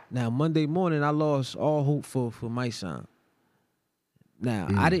right. Now Monday morning, I lost all hope for my son. Now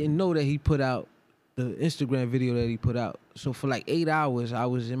I didn't know that he put out the Instagram video that he put out. So for like 8 hours, I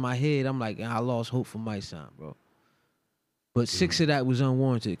was in my head. I'm like, I lost hope for my son, bro. But 6 of that was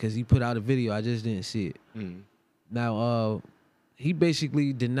unwarranted because he put out a video. I just didn't see it. Now, he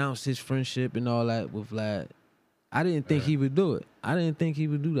basically denounced his friendship and all that with Vlad. I didn't think he would do it. I didn't think he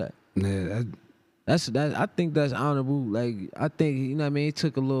would do that. Yeah, I think that's honorable. Like, I think, you know what I mean? It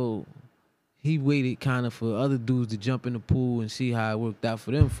took a little. He waited kind of for other dudes to jump in the pool and see how it worked out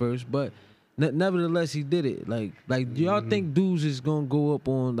for them first. But nevertheless, he did it. Like, y'all think dudes is gonna go up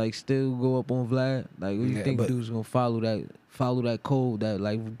on, like, still go up on Vlad? Like, you think dudes gonna follow that code that,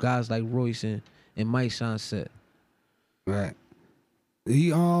 like, guys like Royce and Mike Sean set? right.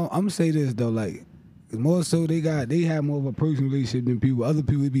 I'm gonna say this though, like, more so they have more of a personal relationship than people. Other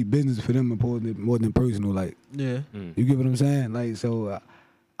people, it be business for them more than personal. Like, yeah, you get what I'm saying? Like, so.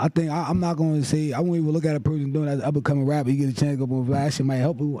 I think I'm not going to say, I won't even look at a person doing that. I become a rapper, you get a chance to go up on Vlad, that shit might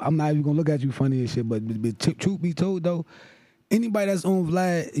help you. I'm not even going to look at you funny and shit, but truth be told, though, anybody that's on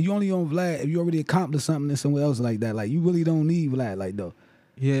Vlad, you only on Vlad if you already accomplished something in somewhere else like that. Like, you really don't need Vlad, like, though.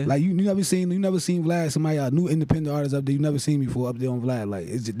 Yeah. Like, you never seen Vlad, somebody, a new independent artist up there, you never seen before up there on Vlad. Like,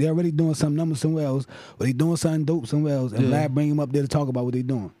 they're already doing something number somewhere else, or they doing something dope somewhere else, and Vlad bring them up there to talk about what they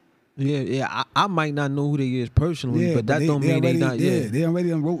doing. Yeah. I might not know who they is personally, but that don't mean they not. Yeah, they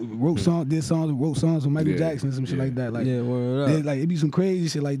already wrote songs with Michael Jackson and some shit like that. Like, word up. Like, it be some crazy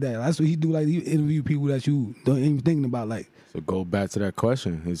shit like that. That's what he do. Like, he interview people that you don't even thinking about. Like, so go back to that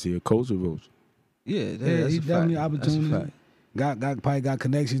question: is he a culture vulture? Yeah, he definitely an opportunity. That's a fact. Probably got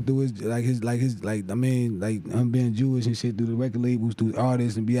connections through him being Jewish and shit through the record labels, through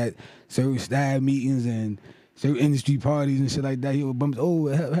artists, and be at certain staff meetings and certain industry parties and shit like that. He would bump,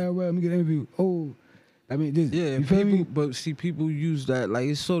 let me get an interview. I mean, just, you feel me? But see, people use that like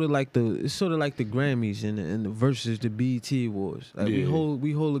it's sort of like the Grammys and the versus the BET Awards. Like we hold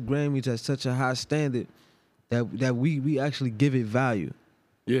the Grammys at such a high standard that we actually give it value.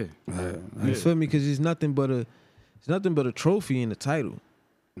 Yeah, you feel me? Because it's nothing but a trophy and a title.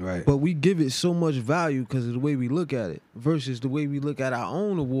 Right. But we give it so much value because of the way we look at it versus the way we look at our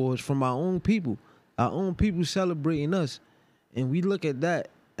own awards from our own people. Our own people celebrating us, and we look at that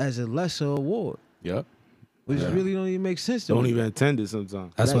as a lesser award. Yep. Which really don't even make sense to me. Don't even attend it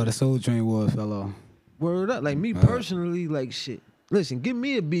sometimes. That's why the Soul Train was fell off. Word up. Like me personally, like shit. Listen, give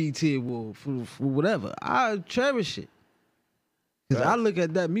me a BET award for whatever. I cherish it. Because I look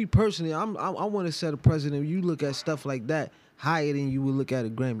at that, me personally, I want to set a precedent. You look at stuff like that higher than you would look at a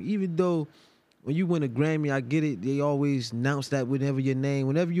Grammy. Even though when you win a Grammy, I get it. They always announce that whenever you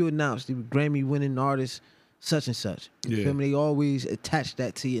announce the Grammy winning artist, such and such. You feel me? They always attach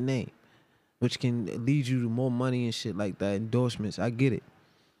that to your name, which can lead you to more money and shit like that, endorsements. I get it.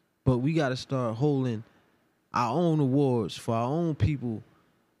 But we got to start holding our own awards for our own people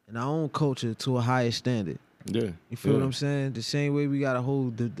and our own culture to a higher standard. Yeah. You feel what I'm saying? The same way we got to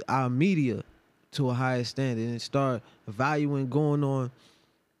hold our media to a higher standard and start valuing going on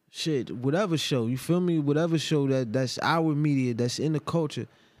shit, whatever show, you feel me? Whatever show that's our media, that's in the culture,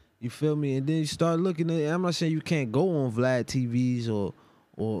 you feel me? And then you start looking at it. I'm not saying you can't go on Vlad TVs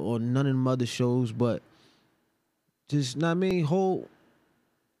or none of them other shows, but just, know what I mean,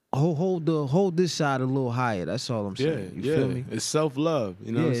 hold this side a little higher. That's all I'm saying. You feel me? It's self-love.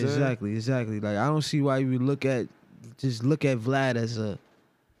 You know what I'm saying? Exactly. Like, I don't see why you would look at Vlad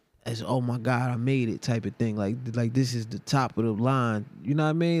as oh my God, I made it type of thing. Like this is the top of the line. You know what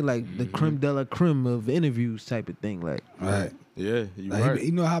I mean? Like the creme de la creme of interviews type of thing. Like, right. Yeah, like,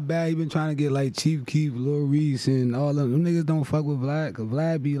 you know how bad he been trying to get like Chief Keef, Lil Reese, and all of them niggas don't fuck with Vlad, cause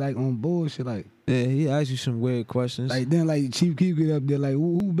Vlad be like on bullshit. Like, yeah, he asks you some weird questions. Like then, like Chief Keef get up there, like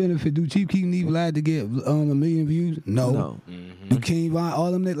who benefit? Do Chief Keef need Vlad to get 1 million views? No. Do King Von,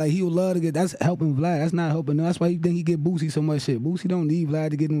 all them niggas, like he would love to get. That's helping Vlad. That's not helping. That's why you think he get Boosie so much shit. Boosie don't need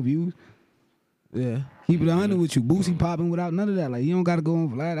Vlad to get them views. Yeah. Keep it 100 with you. Boosie popping without none of that. Like, you don't got to go on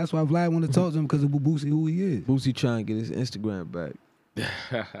Vlad. That's why Vlad want to talk to him, because of Boosie who he is. Boosie trying to get his Instagram back.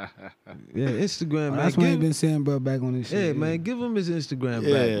 Yeah, Instagram, man. That's why he been saying, bro, back on this shit. Yeah, man. Give him his Instagram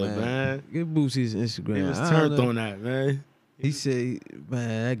back, man. Give Boosie his Instagram. He was turned on that, man. He said,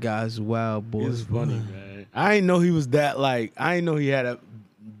 man, that guy's wild, boy. It's funny, man. I didn't know he was that, like, I didn't know he had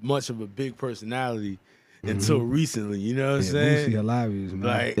much of a big personality until recently. You know what I'm Yeah, saying? Boosie hilarious, man.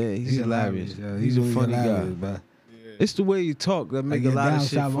 Like, Yeah, he's hilarious. Yeah, He's a really funny guy. hilarious, bro. It's the way he talk that make Like a lot of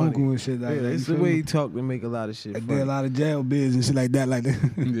shit down south uncle funny. and shit like Yeah, that. it's the way he talk that make a lot of shit Like funny. did a lot of jail bids and shit like that. Like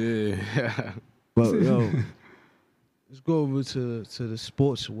that. Yeah. But yo, let's go over to the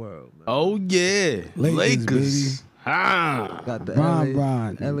sports world, man. Oh yeah, Lakers, Lakers. Ah. Got the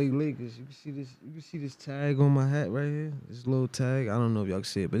Bron. LA Lakers. You can see this. You can see this tag on my hat right here. This little tag. I don't know if y'all can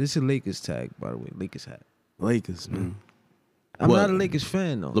see it, but it's a Lakers tag, by the way. Lakers hat. Lakers, man. I'm What? not a Lakers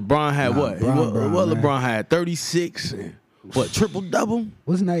fan though. LeBron had what? Bron, What man. LeBron had? 36. What, triple double?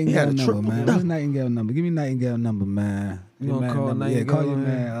 What's He Nightingale had a number, triple man? double. What's Nightingale number? Give me Nightingale number, man. You Your gonna man call number. Nightingale? Yeah, call your on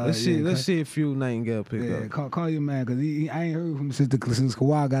man. here? Let's see. yeah, Let's see if you Nightingale pick Yeah, up. call your man, because I ain't heard from him since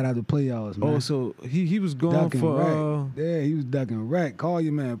Kawhi got out of the playoffs, man. Oh, so he was going ducking for wreck. Yeah, he was ducking wreck. Call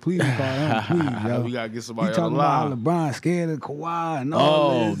your man. Please call him, please, yo. We gotta get He somebody on talking the about how line. LeBron scared of Kawhi and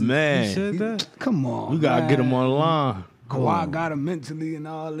all Oh this. He man, said that. Come on, we gotta get him man. on the line. Kawhi got him mentally and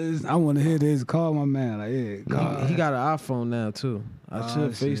all this. I want to hear this. Call my man. Like, yeah, call. He got an iPhone now too. I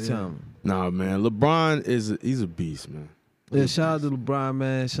should shit, FaceTime yeah. him. Nah, man, LeBron he's a beast, man. Yeah, shout out to LeBron,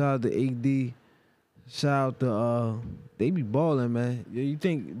 man. Shout out to AD. Shout out to they be balling, man. Yeah, you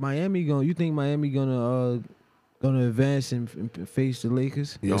think Miami gonna advance and face the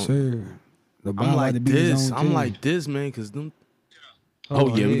Lakers? Yes, sir. LeBron I'm about like to beat his this. own I'm team. like this, man, cause them. Hold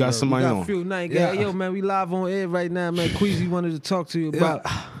Oh on, yeah, we here got you go. somebody we got on. Phil Knight. Yeah. Yo, man, we live on air right now, man. Queasy wanted to talk to you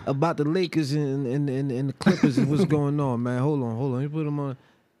about the Lakers and the Clippers and what's going on, man. Hold on. Let me put them on.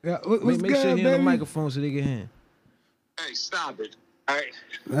 Yeah, what's Make good, sure he on the baby? microphone so they can hear. Hey, stop it. All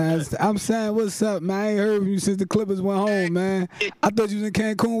right. I'm saying, what's up, man? I ain't heard from you since the Clippers went home, man. I thought you was in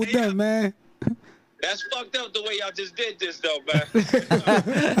Cancun with them, man. That's fucked up the way y'all just did this, though, man.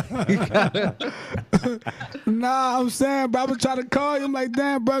 Nah, I'm saying, bro, I was trying to call you. I'm like,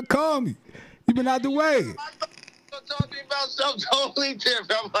 damn, bro, call me. You been out the way. I thought you were talking about something totally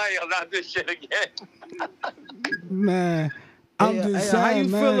different. I'm like, yo, not this shit again. Man, I'm Hey, just hey, saying, how you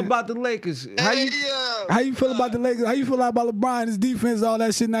man. feel about the Lakers? How you? How you feel about the Lakers? How you feel about LeBron, his defense, all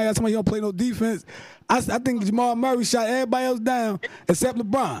that shit? Now y'all somebody don't play no defense. I think Jamal Murray shot everybody else down except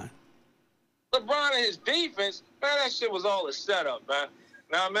LeBron. LeBron and his defense, man, that shit was all a setup, man.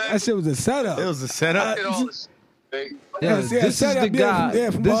 Nah, man. That shit was a setup. It was a setup. It all a thing. Yeah, Yeah, this is set the up, guy. yeah,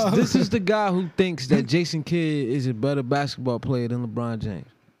 from This is the guy who thinks that Jason Kidd is a better basketball player than LeBron James.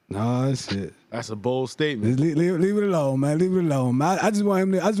 No, shit. That's a bold statement. Just leave it alone, man. Leave it alone, man. I just want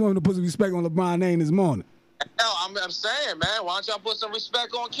him to put some respect on LeBron's name this morning. Hell, I'm saying, man, why don't y'all put some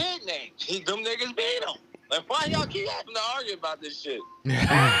respect on Kid name? Them niggas beat him. Like, why y'all keep having to argue about this shit? All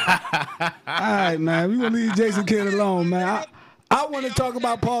right, man. We gonna leave Jason Kidd alone, man. I want to talk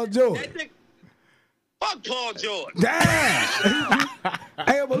about Paul George. Fuck Paul George. Damn.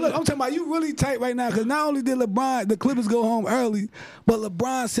 Hey, but look, I'm talking about you really tight right now because not only did the Clippers go home early, but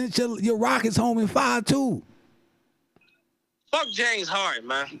LeBron sent your Rockets home in 5-2. Fuck James Harden,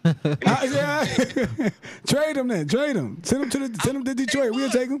 man. Trade him then. Trade him. Send him to Detroit. We'll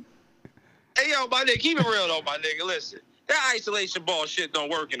take him. Hey, yo, my nigga, keep it real, though, my nigga. Listen, that isolation ball shit don't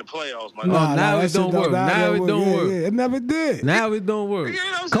work in the playoffs, my nigga. Nah, now that it don't shit work. Now it don't work. Yeah, it never did. Now it don't work. You know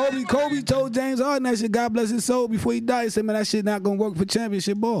what I'm saying? Kobe told James Harden that shit, God bless his soul, before he died. He said, man, that shit not going to work for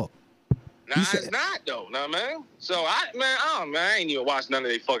championship ball. Nah, it's not, though. Nah, man. So, I ain't even watched none of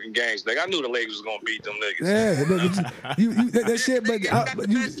their fucking games, nigga. I knew the Lakers was going to beat them niggas. Yeah, that shit, but Got the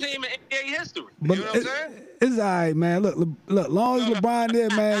best team in NBA history. But You know what I'm saying? it's all right, man. Look, long as LeBron there,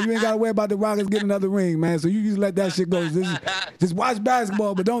 man, you ain't got to worry about the Rockets getting another ring, man. So you just let that shit go. Just watch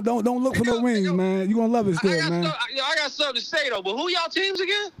basketball, but don't look for no rings, man. You gonna love it still, man. I got something to say, though, but who y'all teams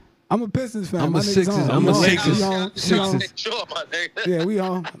again? I'm a Pistons fan. I'm My a niggas Sixers. on. I'm a We on. Sixers. We on. Sixers. Sure, my nigga. Yeah, we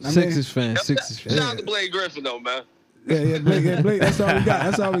on. I mean, Sixers fan. Shout out to Blake Griffin, though, man. Yeah, Blake. That's all we got.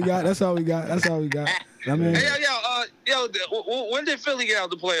 I mean, Hey, yo, when did Philly get out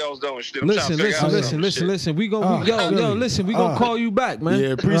the playoffs, though, and shit? I'm trying Listen, to figure out some shit. listen. We call you back, man. Yeah,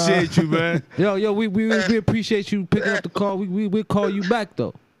 appreciate you, man. Yo, we appreciate you picking up the call. We'll call you back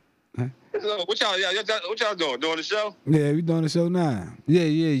though. So, what y'all doing? Doing the show? yeah, we doing the show now. Yeah.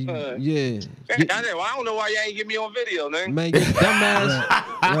 I don't know why y'all ain't get me on video, nigga. Man, get dumbass.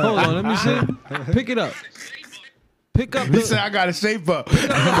 Hold on, let me see. Pick it up. Pick up He said, the I got to shape up.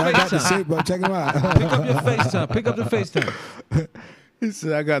 I got the FaceTime. shape up. Check him out. Pick up your FaceTime. Pick up the FaceTime. He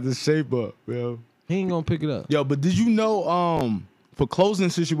said, I got the shape up, yo. He ain't gonna pick it up. Yo, but did you know, for closing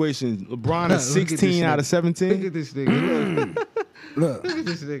situations, LeBron is Look at this 16 out of Look 17? at this nigga. Look. Look at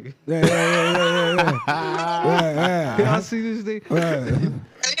this nigga. Yeah. Y'all see this nigga? Right.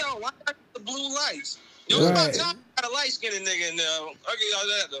 Hey, yo, why got the blue lights? Yo, it's about time I got a light-skinned nigga in there. I'll give y'all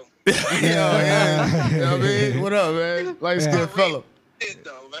that, though. You know what I mean? What up, man? Light-skinned fella.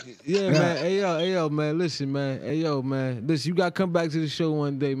 Yeah, man. Hey, yo, man. Listen, man. Hey, yo, man. Listen, you gotta come back to the show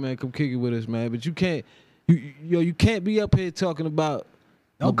one day, man. Come kick it with us, man. But you can't, you can't be up here talking about.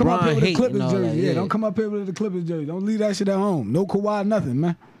 Don't come up here with the hating Clippers and all jersey. that, Yeah, don't come up here with the Clippers jersey. Don't leave that shit at home. No Kawhi, nothing,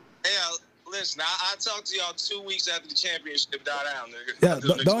 man. Yeah, listen, I talked to y'all 2 weeks after the championship died out, nigga. Yeah,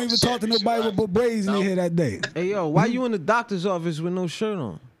 don't even talk to nobody with braids in here that day. Hey, yo, why you in the doctor's office with no shirt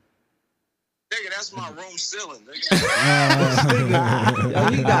on? Nigga, that's my room ceiling, nigga.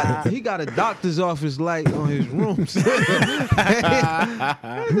 Yo, he got a doctor's office light on his room.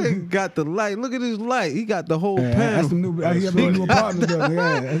 Got the light. Look at his light. He got the whole panel. That's the new. He have a new apartment building.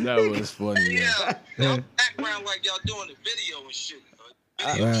 Yeah. That was funny. Yeah, y'all background like y'all doing the video and shit.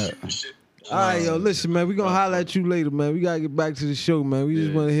 And shit. All right, yo, listen, man. We gonna holler at you later, man. We gotta get back to the show, man. We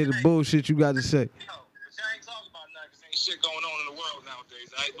just want to hear the bullshit you got to say. Yo, but y'all ain't talking about nothing 'cause ain't shit going on in the world nowadays,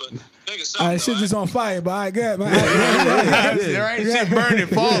 all right? But nigga, All something. right, shit just on fire, but all right, good, man. There ain't shit burning,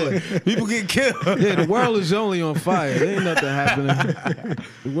 falling. People get killed. Yeah, the world is only on fire. There ain't nothing happening.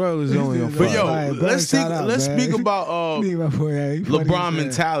 The world is only on fire. But yo, All right, let's speak about LeBron LeBron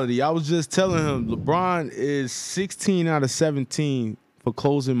mentality. I was just telling him LeBron is 16 out of 17 for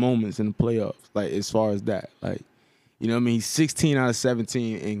closing moments in the playoffs. Like as far as that, like you know what I mean. He's 16 out of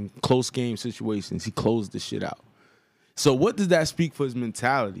 17 in close game situations. He closed the shit out. So what does that speak for his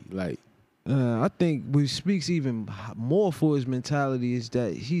mentality? Like, I think what speaks even more for his mentality is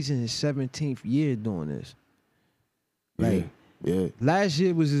that he's in his 17th year doing this. Like, yeah. Last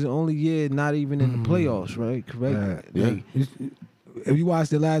year was his only year not even in the playoffs, right? Correct? Yeah. Like, If you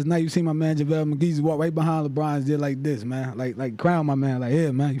watched it last night, you see my man JaVale McGee walk right behind LeBron and did like this, man. Like crown my man. Like,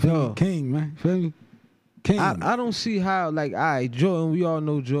 yeah, man. You feel me? King, man. You feel me? King. I don't see how, like, all right, Jordan, we all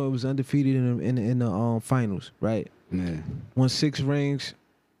know Jordan was undefeated in the finals, right? Yeah. Won 6 rings,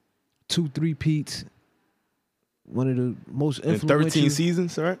 2 3-peats. One of the most In influential 13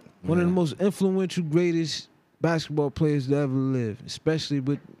 seasons, right? One of the most influential, greatest basketball players to ever live, especially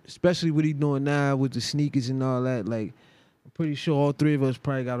what he doing now with the sneakers and all that. Like, I'm pretty sure all 3 of us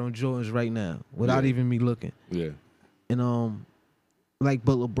probably got on Jordans right now without even me looking. Yeah. And like,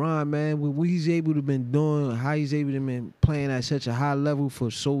 but LeBron, man, what he's able to been doing, how he's able to been playing at such a high level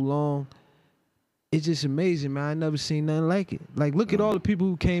for so long, it's just amazing, man. I never seen nothing like it. Like, look at all the people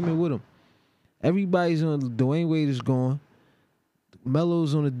who came in with him. Everybody's on. Dwayne Wade is gone.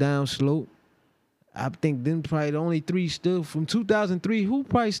 Melo's on the down slope. I think then probably the only 3 still from 2003.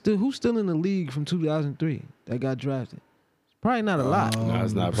 Who's still in the league from 2003 that got drafted? Probably not a lot. No,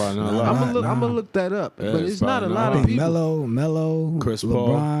 it's not probably not a lot. I'm gonna look that up, Yeah, but it's not a lot of people. Melo, Chris Paul.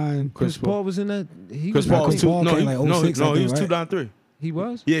 LeBron. Chris Paul was in that. Chris Paul was Paul no, came he, like no, 06, no, I he think, was right? 2 down 3. He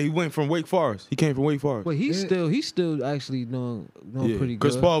was. Yeah, he went from Wake Forest. He came from Wake Forest. Well, he's still actually doing pretty good.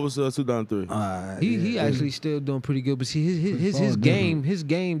 Chris Paul was 2 down 3. He actually still doing pretty good, but see his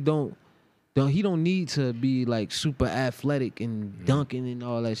game don't he don't need to be like super athletic and dunking and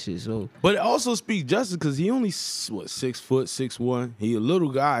all that shit. So, But it also speaks justice because he only 6 foot 6'1". He a little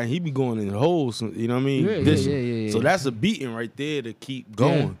guy and he be going in holes. You know what I mean? Yeah. So that's a beating right there to keep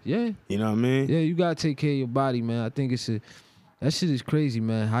going. Yeah. You know what I mean? Yeah, you gotta take care of your body, man. I think that shit is crazy,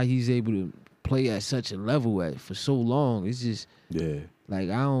 man. How he's able to play at such a level for so long. It's just like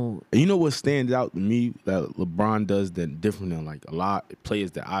I don't. And you know what stands out to me that LeBron does that different than like a lot of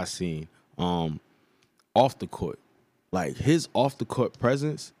players that I've seen off the court. Like his off the court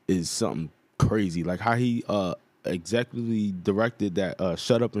presence is something crazy. Like how he executively directed that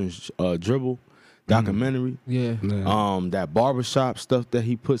Shut Up and Dribble documentary. Yeah. That barbershop stuff that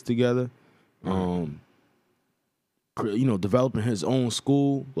he puts together. You know, developing his own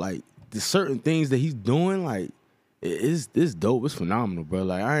school. Like the certain things that he's doing, like it's dope. It's phenomenal, bro.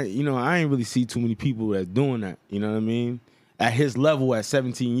 Like I ain't really see too many people that's doing that. You know what I mean? At his level at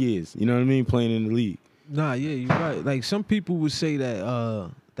 17 years. You know what I mean? Playing in the league. Nah, yeah, you're right. Like some people would say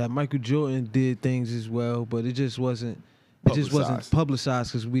that Michael Jordan did things as well, but it just wasn't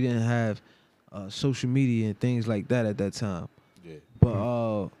publicized because we didn't have social media and things like that at that time. Yeah.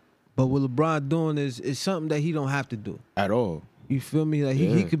 But what LeBron doing is something that he don't have to do at all. You feel me? Like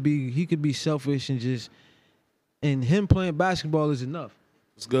he could be selfish and him playing basketball is enough.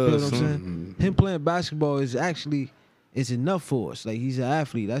 It's good. You know what I'm saying? Him playing basketball is enough for us. Like he's an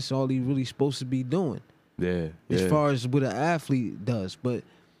athlete. That's all he really supposed to be doing. Yeah. As far as what an athlete does, but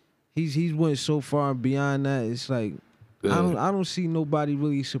he's went so far beyond that. It's like I don't see nobody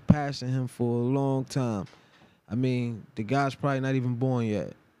really surpassing him for a long time. I mean, the guy's probably not even born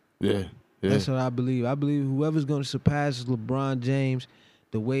yet. Yeah. That's what I believe. I believe whoever's going to surpass LeBron James,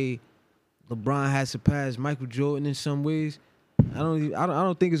 the way LeBron has surpassed Michael Jordan in some ways. I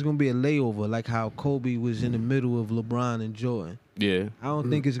don't think it's gonna be a layover like how Kobe was in the middle of LeBron and Jordan. Yeah. I don't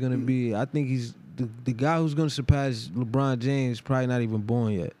think it's gonna be. I think he's the guy who's gonna surpass LeBron James probably not even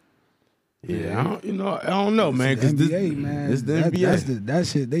born yet. Yeah, I don't know, man. Because NBA, man, it's the NBA. That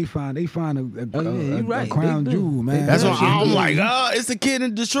shit. They find a right. crown jewel, man. That's why I'm like, it's a kid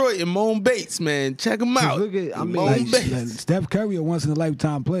in Detroit, and Moan Bates, man. Check him out. Look at, Like Steph Curry, a once in a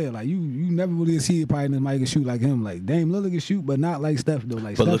lifetime player. Like you never really see a probably nobody can shoot like him. Like Dame Lillard can shoot, but not like Steph though.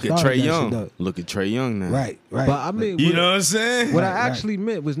 Like, but Steph look at Trae shit, Young. Look at Trae Young now. Right. But I mean, You know what I'm saying? What I actually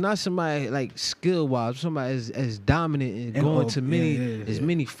meant was not somebody like skill wise, somebody as dominant and going to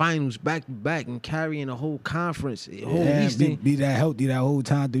many finals back to back and carrying a whole conference, whole Eastern. Be that healthy that whole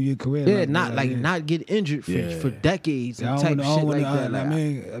time through your career. Yeah, not get injured for decades and type shit like that. Like,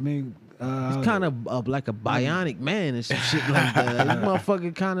 I mean, he's kind of like a bionic man and some shit like that. Like, this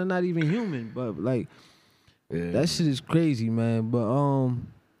motherfucker kind of not even human, but like that shit is crazy, man. But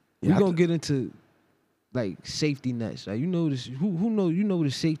we gonna get into like safety nets. Like you know this, who know what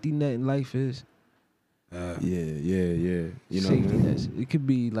a safety net in life is. Yeah. You know, Safety nets. It could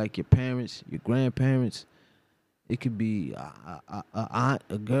be like your parents, your grandparents. It could be a aunt,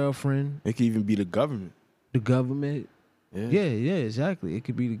 a girlfriend. It could even be the government. The government. Yeah, Exactly. It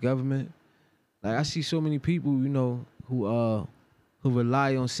could be the government. Like I see so many people, you know, who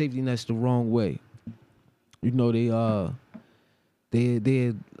rely on safety nets the wrong way. You know, they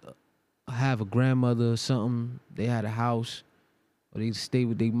have a grandmother or something. They had a house. Or they stay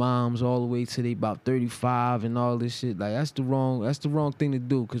with their moms all the way till they about 35 and all this shit. Like that's the wrong thing to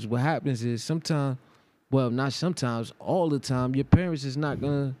do. Cause what happens is sometimes, well, not sometimes, all the time, your parents is not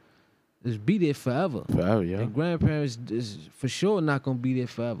gonna just be there forever. Forever, yeah. And grandparents is for sure not gonna be there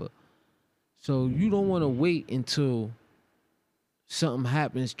forever. So you don't wanna wait until something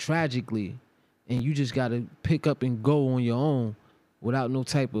happens tragically and you just gotta pick up and go on your own without no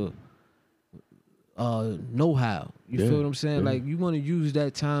type of know-how. You feel what I'm saying? Yeah. Like you want to use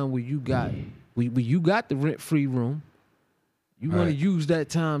that time where you got the rent-free room. You want to use that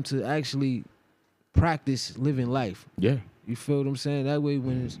time to actually practice living life. Yeah. You feel what I'm saying? That way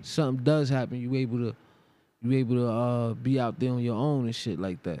when something does happen, you able to be out there on your own and shit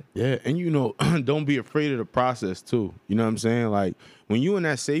like that. Yeah, and you know, don't be afraid of the process too. You know what I'm saying? Like when you in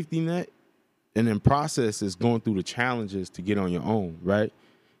that safety net and then process is going through the challenges to get on your own, right?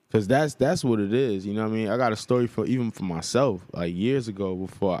 Because that's what it is, you know what I mean? I got a story for myself. Like years ago,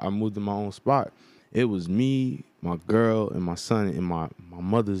 before I moved to my own spot, it was me, my girl, and my son in my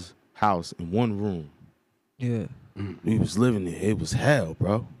mother's house in one room. Yeah. We was living there. It was hell,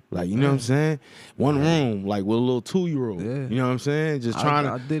 bro. Like, you know what I'm saying? One room, like with a little 2-year-old. Yeah. You know what I'm saying? Just trying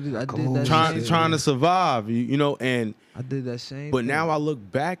I did that trying to survive, you know, and I did that same but thing. now I look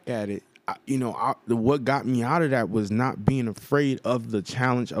back at it, what got me out of that was not being afraid of the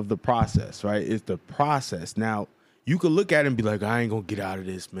challenge of the process, right? It's the process. Now, you could look at it and be like, I ain't gonna get out of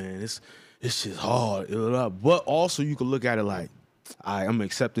this, man. It's just hard. But also you could look at it like, I'm gonna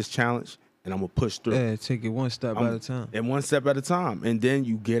accept this challenge and I'm gonna push through. Yeah, take it one step at a time. And one step at a time. And then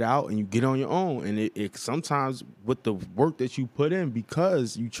you get out and you get on your own. And it sometimes with the work that you put in,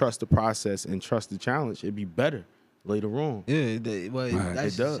 because you trust the process and trust the challenge, it'd be better later on. Yeah,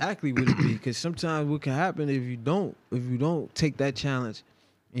 that's exactly what it be. Because sometimes what can happen if you don't take that challenge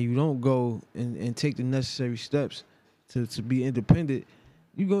and you don't go and take the necessary steps to be independent,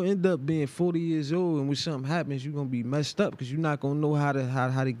 you're gonna end up being 40 years old, and when something happens, you're gonna be messed up because you're not gonna know how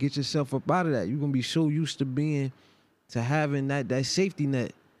to get yourself up out of that. You're gonna be so used to having that safety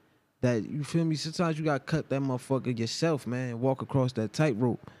net that, you feel me? Sometimes you gotta cut that motherfucker yourself, man, and walk across that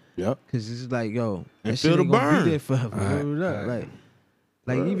tightrope. Yep. Cause it's like, yo, And that shit feel ain't the gonna burn. be there forever.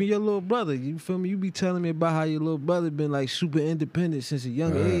 Like even your little brother, you feel me? You be telling me about how your little brother been like super independent since a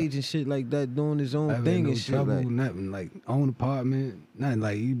young age and shit like that, doing his own thing and shit. Trouble, Like, nothing, like own apartment, nothing.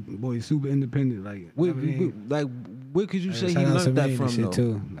 Like you, boy, super independent. Like where could you say he shout out learned that Serene from and shit though?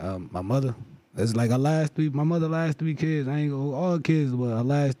 too. My mother. It's like my mother last 3 kids. I ain't gonna all kids, but her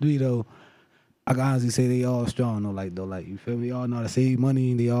last 3 though. I can honestly say they all strong though. Like you feel me? They all know how to save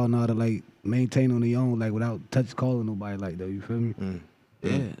money and they all know how to like maintain on their own, like without calling nobody like though. You feel me?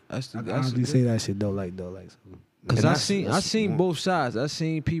 Yeah, I can honestly say that shit though. So. Cause I seen both sides. I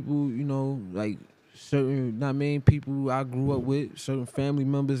seen people, you know, like certain not many people I grew up with, certain family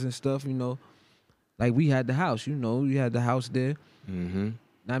members and stuff, you know. Like we had the house, you know, we had the house there. Mm-hmm.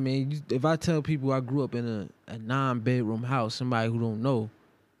 I mean, if I tell people I grew up in a 9-bedroom house, somebody who don't know,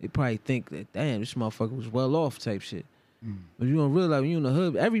 they probably think that, damn, this motherfucker was well off type shit. But you don't realize when you in the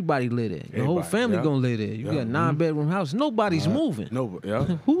hood, everybody live there. Your whole Everybody, family yeah. gonna live there. You got a 9-bedroom house. Nobody's moving. No, yeah.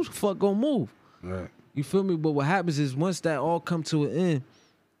 Who the fuck gonna move? Right. You feel me? But what happens is once that all come to an end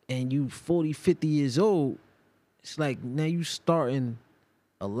and you 40, 50 years old, it's like now you starting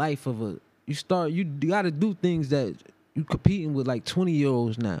a life of a, you got to do things that you competing with like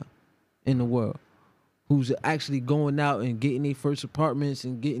 20-year-olds now in the world who's actually going out and getting their first apartments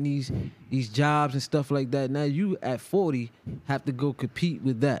and getting these jobs and stuff like that. Now you at 40 have to go compete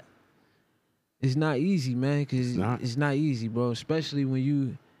with that. It's not easy, man, because it's not easy, bro, especially when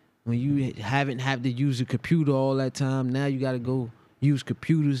you haven't had to use a computer all that time. Now you got to go use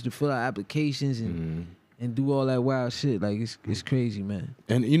computers to fill out applications and do all that wild shit. Like, it's crazy, man.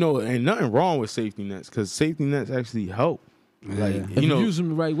 And, you know, ain't nothing wrong with safety nets because safety nets actually help. Like, If you use them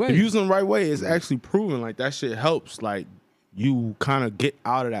the right way. If you use them the right way, it's actually proven like that shit helps. Like, you kind of get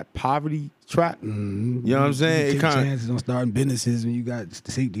out of that poverty trap. You know what I'm saying? You It take kind of chances on starting businesses when you got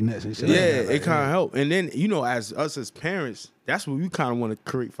the safety nets and shit. yeah, like that. it kind of help. And then, you know, as us as parents, that's what we kind of want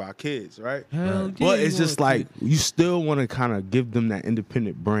to create for our kids, right? Hell yeah, But you it's just wanna like you still want to kind of give them that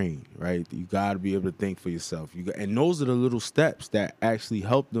independent brain, right? You got to be able to think for yourself. And those are the little steps that actually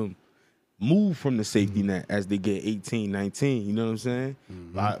help them move from the safety net as they get 18, 19. You know what I'm saying?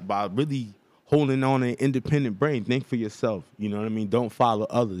 By really holding on an independent brain. Think for yourself. You know what I mean? Don't follow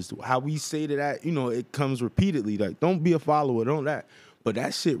others. How we say to that, you know, it comes repeatedly. Like, don't be a follower, don't that. But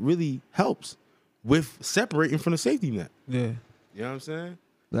that shit really helps with separating from the safety net. Yeah. You know what I'm saying?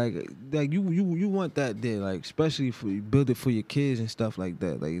 Like you want that there, like, especially if you build it for your kids and stuff like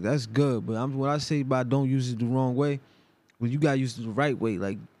that. Like, that's good. But what I say about don't use it the wrong way, well, you gotta use it the right way.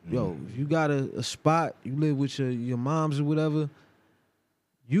 Like, yo, if you got a spot, you live with your moms or whatever,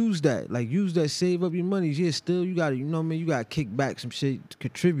 use that. Like, use that, save up your money. Yeah, still you gotta, you know what I mean, you gotta kick back some shit to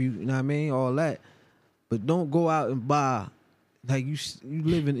contribute, you know what I mean? All that. But don't go out and buy, like, you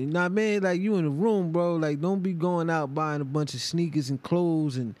living, you know what I mean? Like, you in a room, bro. Like, don't be going out buying a bunch of sneakers and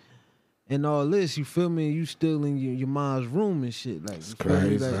clothes and all this, you feel me? You still in your mom's room and shit. Like, you feel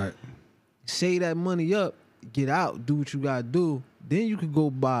me? Like, save that money up, get out, do what you gotta do. Then you could go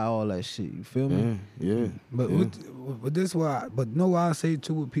buy all that shit. You feel me? Yeah. But this why, but know why I say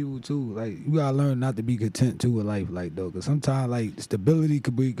too with people too. Like, you gotta learn not to be content too with life, like, though, because sometimes like stability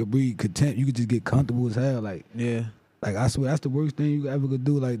could breed content. You could just get comfortable as hell, like. Yeah. Like, I swear that's the worst thing you ever could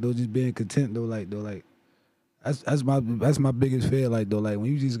do, like, though, just being content though, like that's my biggest fear, like, though, like, when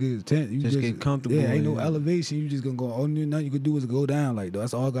you just get content, you just get comfortable. Yeah, ain't no elevation. You just gonna go. Only nothing you could do is go down, like, though.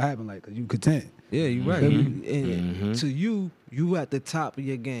 That's all gonna happen, like, cause you content. Yeah, you right. And to you at the top of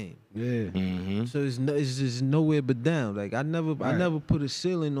your game. Yeah. So it's just nowhere but down. Like, I never put a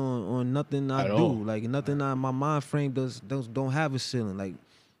ceiling on nothing I do. all. Like, nothing my mind frame don't have a ceiling. Like,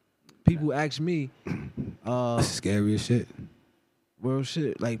 people ask me, That's scary as shit. well,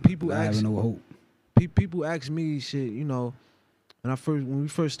 shit. Like, people Not ask having no hope. people ask me shit. You know, when we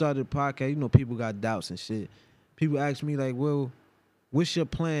first started the podcast, you know, people got doubts and shit. People ask me like, well, what's your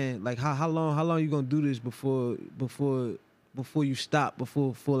plan? Like, how long you gonna do this before you stop,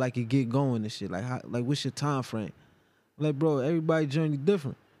 before like you get going and shit? Like, what's your time frame? Like, bro, everybody's journey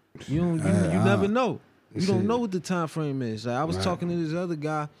different. You never know. You don't know what the time frame is. Like, I was talking to this other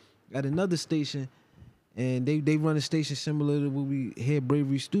guy at another station, and they run a station similar to what we had,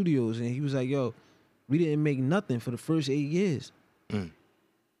 Bravery Studios, and he was like, yo, we didn't make nothing for the first 8 years.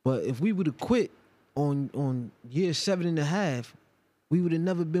 But if we would have quit on year 7.5, we would have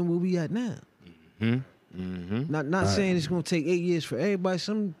never been where we at now. Not saying it's gonna take 8 years for everybody.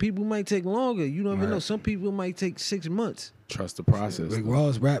 Some people might take longer. You don't even know. Some people might take 6 months. Trust the process. Rick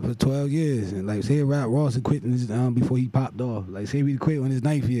Ross rapped for 12 years, and like, say Ross had quit before he popped off. Like, say we quit on his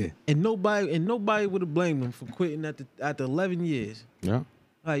 9th year. And nobody would have blamed him for quitting after 11 years. Yeah.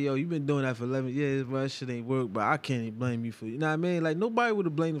 Like, yo, you been doing that for 11 years, bro. That shit ain't work, but I can't even blame you for it. You know what I mean? Like, nobody would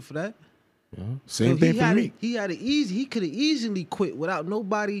have blamed him for that. Yeah. Same thing for me. He could have easily quit without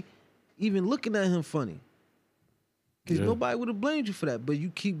nobody even looking at him funny. Because nobody would have blamed you for that. But you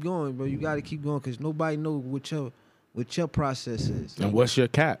keep going, bro. You got to keep going because nobody knows what your process is. And what's your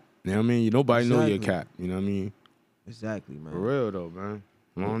cap? You know what I mean? Nobody know your cap. You know what I mean? Exactly, man. For real, though, man.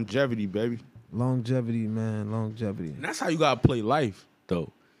 Longevity, baby. Longevity, man. Longevity. And that's how you got to play life,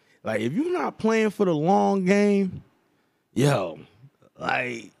 though. Like, if you're not playing for the long game, yo,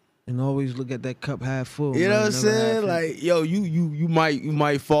 like... And always look at that cup half full. You know what I'm Never saying? half Like, yo, you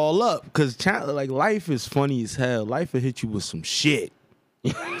might fall up because like life is funny as hell. Life will hit you with some shit.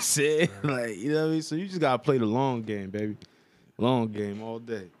 You know what I'm saying? Like, you know what I mean? So you just gotta play the long game, baby. Long game all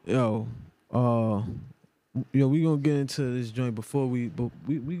day. Yo, Yo, we gonna get into this joint before we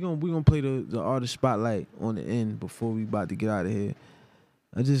gonna play the artist spotlight on the end before we about to get out of here.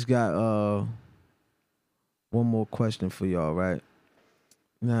 I just got one more question for y'all, right?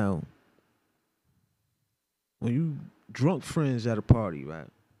 Now, when you drunk friends at a party, right?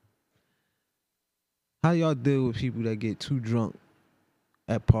 How y'all deal with people that get too drunk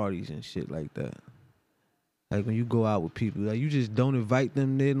at parties and shit like that? Like when you go out with people, like you just don't invite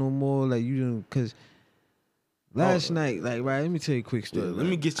them there no more. Like you don't, cause last night, like right, let me tell you a quick story. Yeah, let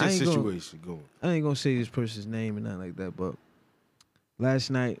me get your situation going. I ain't gonna say this person's name and nothing like that, but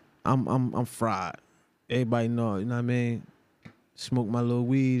last night I'm fried. Everybody know, you know what I mean? Smoke my little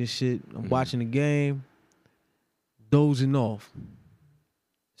weed and shit. I'm watching the game, dozing off.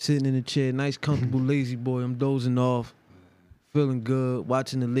 Sitting in the chair, nice, comfortable, lazy boy. I'm dozing off, feeling good,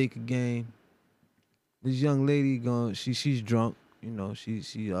 watching the Laker game. This young lady she's drunk, you know, she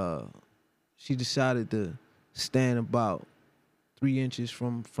decided to stand about 3 inches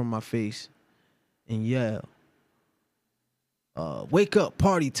from my face and yell, wake up,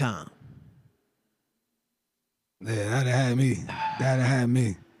 party time. Yeah, that'd have had me.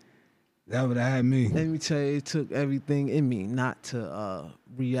 That would have had me. Let me tell you, it took everything in me not to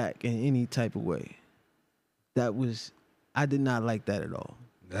react in any type of way. I did not like that at all.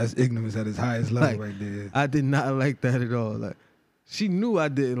 That's ignorance at its highest level, right there. I did not like that at all. Like, she knew I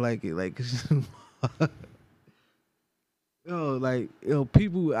didn't like it. Like,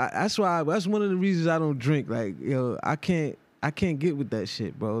 people. That's one of the reasons I don't drink. Like, I can't get with that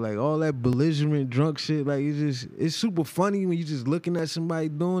shit, bro. Like all that belligerent drunk shit. Like it's super funny when you just looking at somebody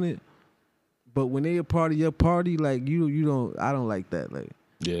doing it. But when they a part of your party, like you don't. I don't like that. Like.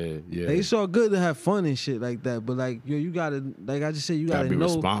 Yeah. Like, it's all good to have fun and shit like that, but like you gotta, like I just said, you gotta be know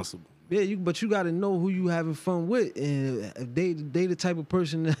responsible. Yeah, but you gotta know who you having fun with, and if they the type of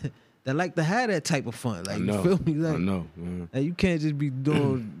person that like to have that type of fun. Like you feel me? Like, I know. Like, you can't just be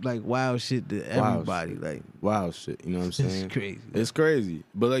doing like wild shit to everybody. Like wild shit. You know what I'm saying? It's crazy. It's crazy.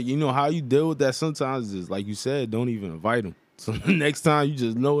 But like how you deal with that sometimes is like you said, don't even invite them. So next time you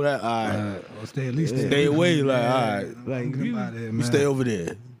just know that, all right, stay away. Like, all right, like you stay over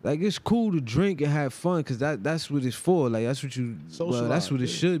there. Like it's cool to drink and have fun because that's what it's for. Like that's what you, that's what it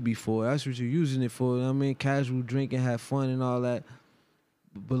should be for. That's what you're using it for. You know what I mean, casual drink and have fun and all that.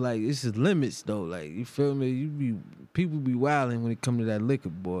 But like it's the limits though. Like you feel me? People be wilding when it come to that liquor,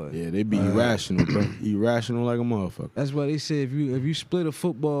 boy. Yeah, they be irrational, bro. Irrational like a motherfucker. That's why they say if you split a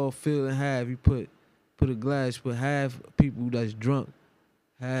football field in half, you put a glass, put half people that's drunk,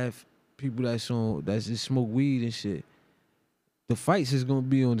 half people that's just smoke weed and shit. The fights is gonna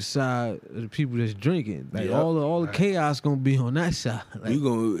be on the side of the people that's drinking. Like all the chaos gonna be on that side. Like, we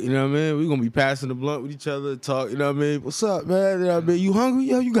gonna, you know what I mean? We gonna be passing the blunt with each other, talk. You know what I mean? What's up, man? You know what I mean? You hungry?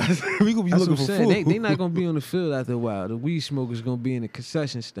 Yo, you guys. We gonna be looking for food. They not gonna be on the field after a while. The weed smokers gonna be in the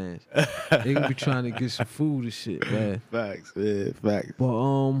concession stands. They gonna be trying to get some food and shit, man. Facts, man. Facts.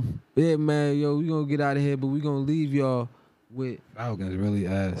 But yeah, man. Yo, we gonna get out of here, but we gonna leave y'all with Falcons really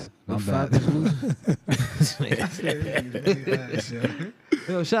ass.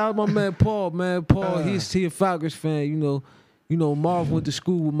 Yo, shout out my man Paul, man. Paul, he's a Falcons fan. You know, Marv went to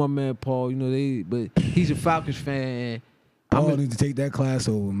school with my man Paul. But he's a Falcons fan. Paul needs to take that class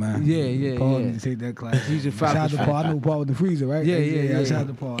over, man. Yeah. Paul needs to take that class. He's a Falcons fan. Shout out to Paul. I know Paul with the freezer, right? Yeah. Shout out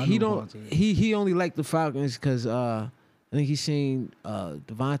to Paul. He only liked the Falcons because I think he seen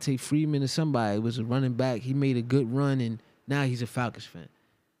Devontae Freeman or somebody was a running back. He made a good run and now he's a Falcons fan.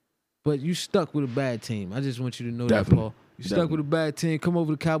 But you stuck with a bad team. I just want you to know that, Paul. You stuck with a bad team. Come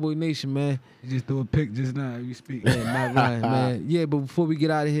over to Cowboy Nation, man. You just threw a pick just now. You speak. Yeah, not right, man. Yeah, but before we get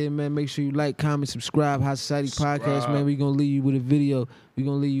out of here, man, make sure you like, comment, subscribe. High Society Podcast, man. We gonna leave you with a video. We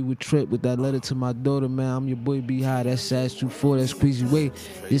gonna leave you with Trip with that letter to my daughter, man. I'm your boy B High. That's Sass24. That's Squeezy Way.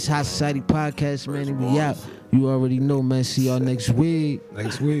 This High Society Podcast, man, and we out. You already know, man. See y'all next week.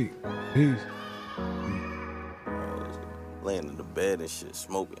 Peace. Laying in the bed and shit,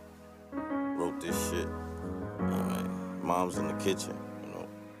 smoking. Wrote this shit. Mom's in the kitchen,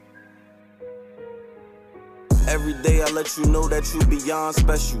 Every day I let you know that you beyond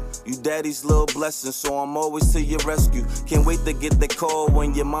special. You daddy's little blessing, so I'm always to your rescue. Can't wait to get the call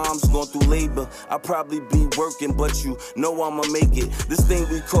when your mom's going through labor. I'll probably be working, but you know I'ma make it. This thing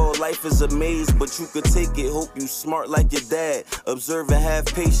we call life is a maze, but you could take it. Hope you smart like your dad. Observe and have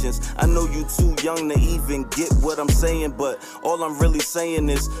patience. I know you too young to even get what I'm saying, but all I'm really saying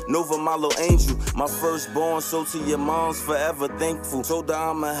is Nova, my little angel. My firstborn, so to your mom's forever thankful. Told her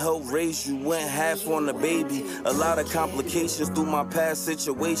I'ma help raise you, went half on the baby. A lot of complications through my past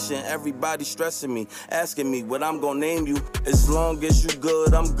situation. Everybody stressing me, asking me what I'm gonna name you. As long as you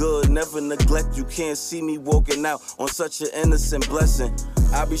good, I'm good. Never neglect you. Can't see me walking out on such an innocent blessing.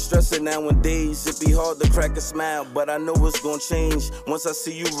 I be stressing nowadays, it be hard to crack a smile, but I know it's gonna change once I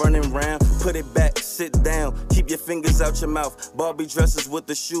see you running round. Put it back, sit down, keep your fingers out your mouth. Barbie dresses with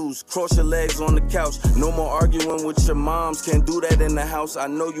the shoes, cross your legs on the couch. No more arguing with your moms, can't do that in the house. I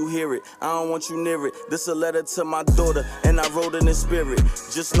know you hear it, I don't want you near it. This a letter to my daughter, and I wrote it in spirit.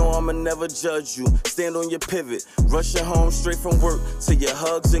 Just know I'ma never judge you, stand on your pivot. Rushing home straight from work to your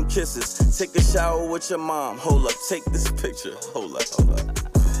hugs and kisses. Take a shower with your mom, hold up, take this picture. Hold up, hold up.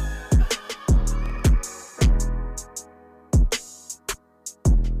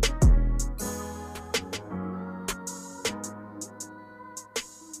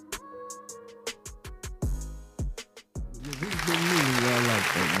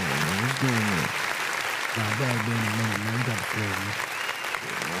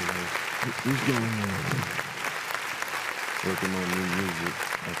 What's going on? Working on new music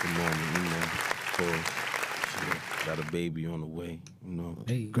at the moment, you know. So, got a baby on the way, you know.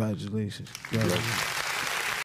 Hey, congratulations.